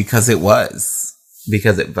 Oh, because it was.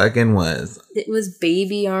 Because it fucking was. It was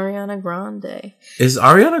baby Ariana Grande. Is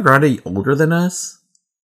Ariana Grande older than us?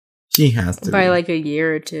 She has to By be. like a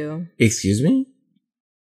year or two. Excuse me?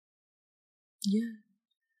 Yeah.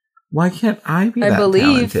 Why can't I be I that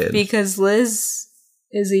believe talented? because Liz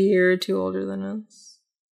is a year or two older than us.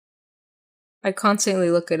 I constantly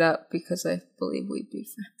look it up because I believe we'd be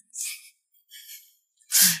friends.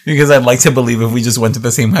 Because I'd like to believe if we just went to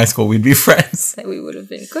the same high school, we'd be friends. That we would have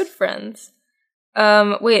been good friends.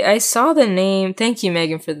 Wait, I saw the name. Thank you,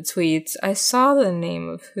 Megan, for the tweets. I saw the name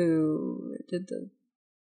of who did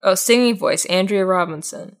singing voice, Andrea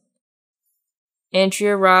Robinson.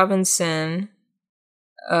 Andrea Robinson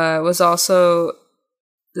was also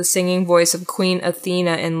the singing voice of Queen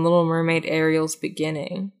Athena in Little Mermaid Ariel's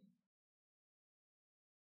beginning.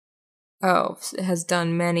 Oh, it has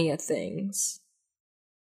done many a things.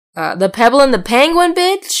 The Pebble and the Penguin,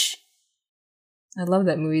 bitch! I love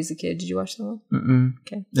that movie as a kid. Did you watch that one? Mm-mm.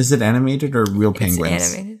 Okay. Is it animated or real penguins?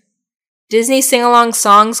 It's animated. Disney sing-along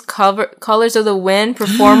songs, Colors of the Wind,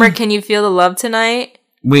 performer, Can You Feel the Love Tonight?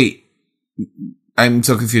 Wait, I'm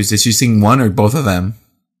so confused. Did she sing one or both of them?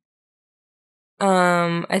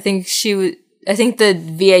 I think the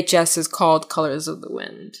VHS is called Colors of the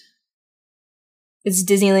Wind. It's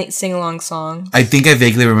Disney sing-along song. I think I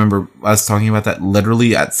vaguely remember us talking about that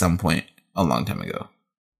literally at some point a long time ago.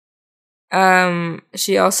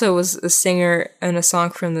 She also was a singer in a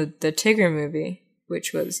song from the Tigger movie,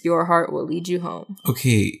 which was Your Heart Will Lead You Home.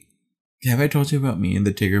 Okay, have I told you about me in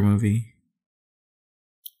the Tigger movie?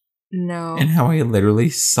 No. And how I literally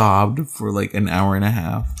sobbed for like an hour and a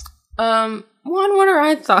half. What are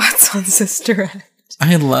our thoughts on Sister Act?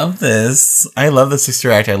 I love this. I love the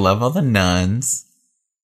Sister Act. I love all the nuns.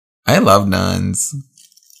 I love nuns.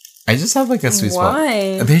 I just have like a sweet spot.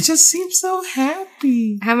 Why? They just seem so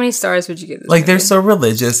happy. How many stars would you give this Like, they're movie? so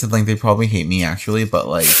religious and like they probably hate me actually, but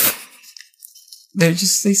like they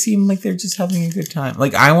seem like they're just having a good time.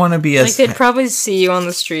 Like, I want to be as Like, they'd probably see you on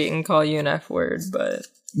the street and call you an F word, but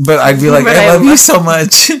I'd be like, But I I love you love- so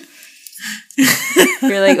much.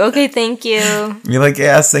 you're like, okay, thank you. Be like,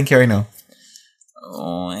 yes, thank you, I know.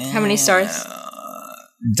 How many stars?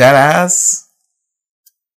 Dead ass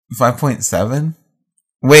 5.7.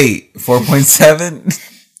 Wait, 4.7.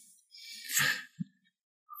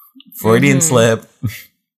 Freudian slip.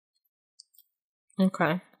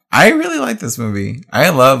 Okay. I really like this movie. I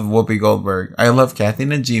love Whoopi Goldberg. I love Kathy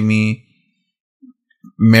Najimy.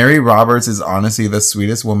 Mary Roberts is honestly the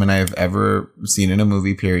sweetest woman I've ever seen in a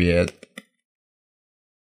movie, period.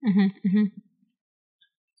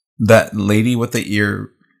 That lady with the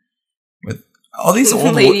ear, with all these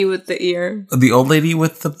old lady with the ear. the old lady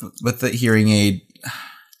with the hearing aid.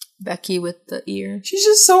 Becky with the ear. She's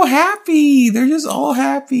just so happy. They're just all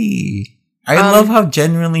happy. I love how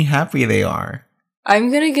genuinely happy they are.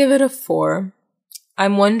 I'm gonna give it a 4.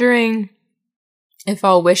 I'm wondering if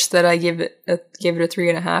I'll wish that I give it a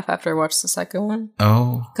 3.5 after I watch the second one.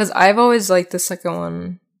 Oh, Because I've always liked the second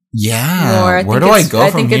one yeah. more. Where do I go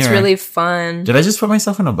I from think here? it's really fun. Did I just put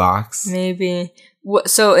myself in a box? Maybe.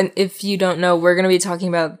 So, and if you don't know, we're gonna be talking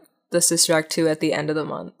about the Sister Act 2 at the end of the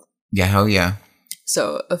month. Yeah, hell yeah.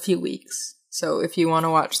 So, a few weeks. So, if you want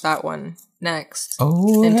to watch that one next,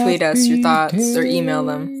 Oh, and tweet us your thoughts or happy email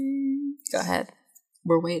them, days. go ahead.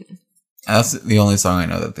 We're waiting. That's the only song I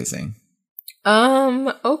know that they sing.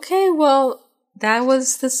 Okay, well, that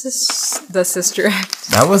was the Sister Act.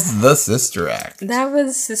 That was the Sister Act. That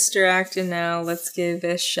was Sister Act, and now let's give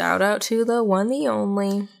a shout out to the one, the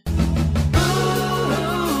only.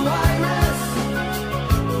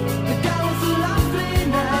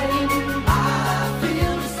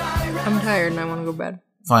 I'm tired and I want to go to bed.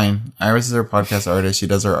 Fine. Iris is our podcast artist. She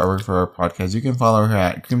does our artwork for our podcast. You can follow her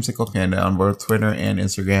at Creamsicle Panda on both Twitter and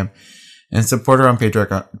Instagram. And support her on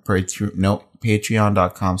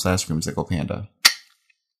patreon.com/creamsiclepanda.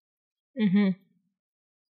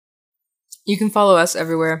 You can follow us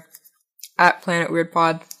everywhere at Planet Weird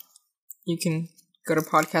Pod. You can go to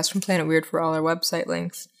Podcast from Planet Weird for all our website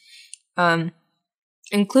links,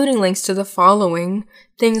 including links to the following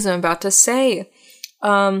things I'm about to say.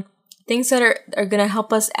 Things that are going to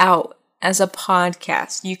help us out as a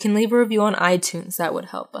podcast. You can leave a review on iTunes. That would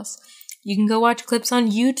help us. You can go watch clips on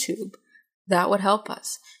YouTube. That would help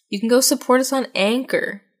us. You can go support us on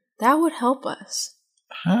Anchor. That would help us.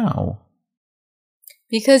 How?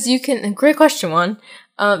 Because you can, great question, Juan.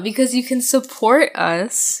 Because you can support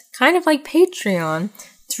us, kind of like Patreon,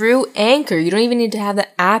 through Anchor. You don't even need to have the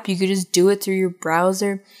app. You could just do it through your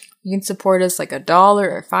browser. You can support us like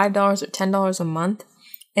 $1 or $5 or $10 a month.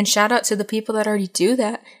 And shout out to the people that already do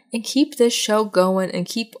that and keep this show going and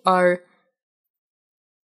keep our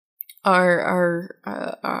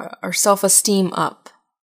self-esteem up,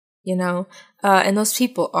 you know? And those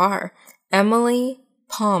people are Emily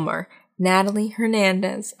Palmer, Natalie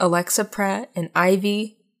Hernandez, Alexa Pratt, and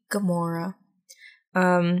Ivy Gamora.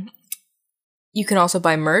 You can also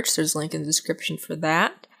buy merch. There's a link in the description for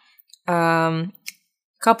that.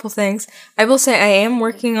 Couple things. I will say I am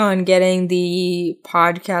working on getting the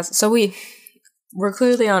podcast. So we're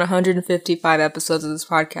clearly on 155 episodes of this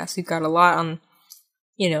podcast. We've got a lot on,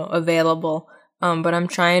 available. But I'm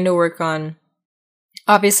trying to work on,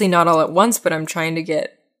 obviously not all at once, but I'm trying to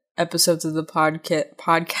get episodes of the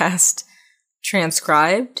podcast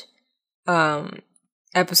transcribed.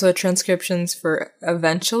 Episode transcriptions for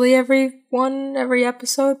eventually every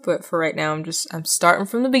episode, but for right now I'm starting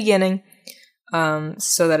from the beginning,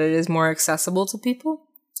 so that it is more accessible to people,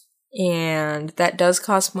 and that does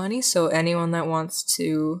cost money. So anyone that wants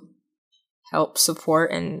to help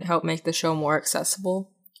support and help make the show more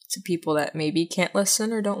accessible to people that maybe can't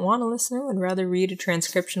listen or don't want to listen and would rather read a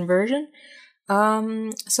transcription version,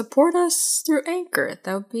 support us through Anchor.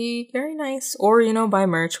 That would be very nice, or buy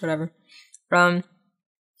merch, whatever.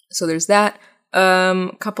 So there's that.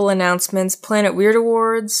 Couple announcements. Planet Weird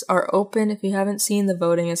Awards are open. If you haven't seen, the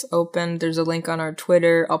voting is open. There's a link on our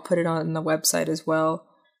Twitter. I'll put it on the website as well.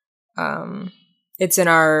 It's in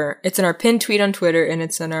our pinned tweet on Twitter, and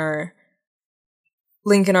it's in our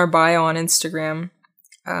link in our bio on Instagram.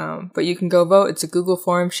 But you can go vote. It's a Google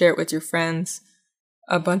form. Share it with your friends.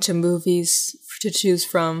 A bunch of movies to choose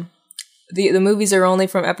from. The movies are only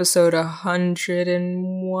from episode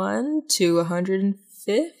 101 to 150.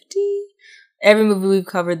 Every movie we've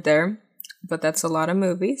covered there, but that's a lot of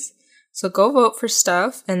movies. So go vote for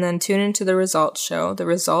stuff and then tune into the results show. The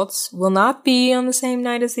results will not be on the same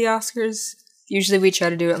night as the Oscars. Usually we try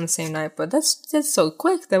to do it on the same night, but that's so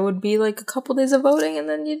quick. That would be like a couple days of voting and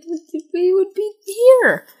then we would be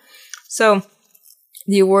here. So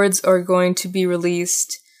the awards are going to be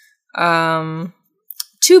released to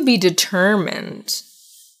be determined.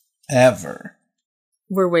 Ever.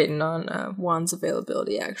 We're waiting on Juan's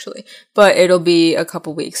availability, actually. But it'll be a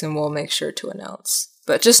couple weeks, and we'll make sure to announce.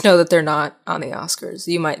 But just know that they're not on the Oscars.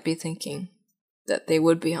 You might be thinking that they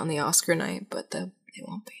would be on the Oscar night, but they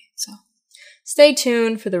won't be. So stay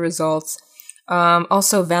tuned for the results.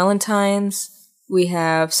 Also, Valentine's. We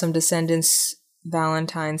have some Descendants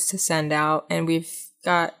Valentines to send out, and we've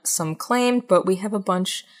got some claimed, but we have a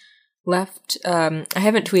bunch left. I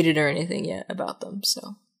haven't tweeted or anything yet about them,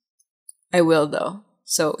 so I will, though.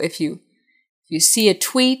 So if you see a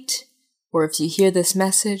tweet or if you hear this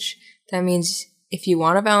message, that means if you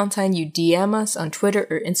want a Valentine, you DM us on Twitter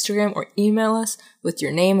or Instagram or email us with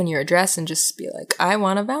your name and your address and just be like, I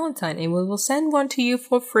want a Valentine, and we will send one to you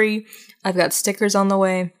for free. I've got stickers on the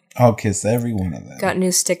way. I'll kiss every one of them. Got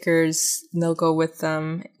new stickers. They'll go with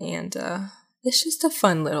them. And it's just a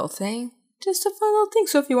fun little thing.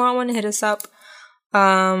 So if you want one, hit us up.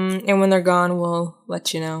 And when they're gone, we'll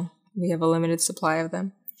let you know. We have a limited supply of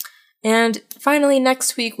them. And finally,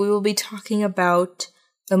 next week, we will be talking about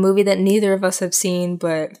a movie that neither of us have seen,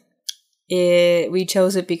 but we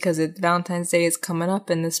chose it because Valentine's Day is coming up,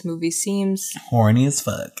 and this movie seems horny as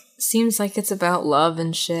fuck. Seems like it's about love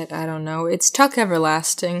and shit. I don't know. It's Tuck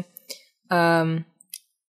Everlasting.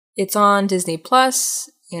 It's on Disney Plus,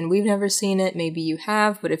 and we've never seen it. Maybe you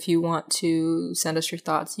have, but if you want to send us your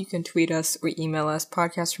thoughts, you can tweet us or email us,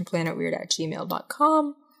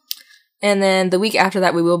 podcastfromplanetweird@gmail.com. And then the week after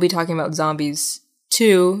that, we will be talking about Zombies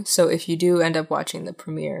 2. So if you do end up watching the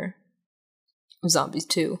premiere of Zombies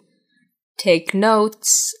 2, take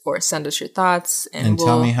notes or send us your thoughts. And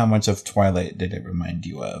tell me how much of Twilight did it remind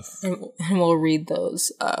you of. And we'll read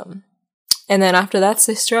those. And then after that,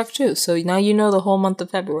 Sister Act 2. So now you know the whole month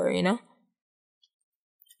of February, you know?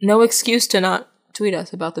 No excuse to not tweet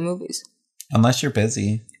us about the movies. Unless you're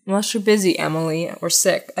busy. Unless you're busy, Emily, or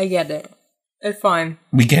sick. I get it. It's fine.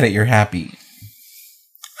 We get it. You're happy.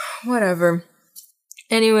 Whatever.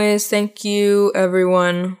 Anyways, thank you,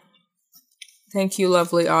 everyone. Thank you,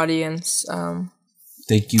 lovely audience.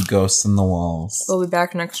 Thank you, ghosts in the walls. We'll be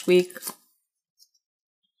back next week.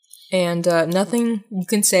 And nothing you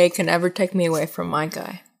can say can ever take me away from my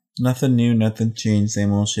guy. Nothing new, nothing changed.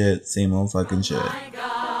 Same old shit, same old fucking shit. My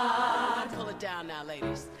God. Pull it down now,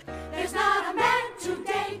 ladies. There's not a man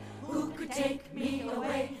today who could take me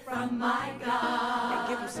away from my God. And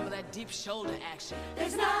give him some of that deep shoulder action.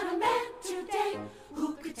 There's not a man today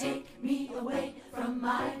who could take me away from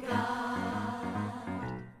my God.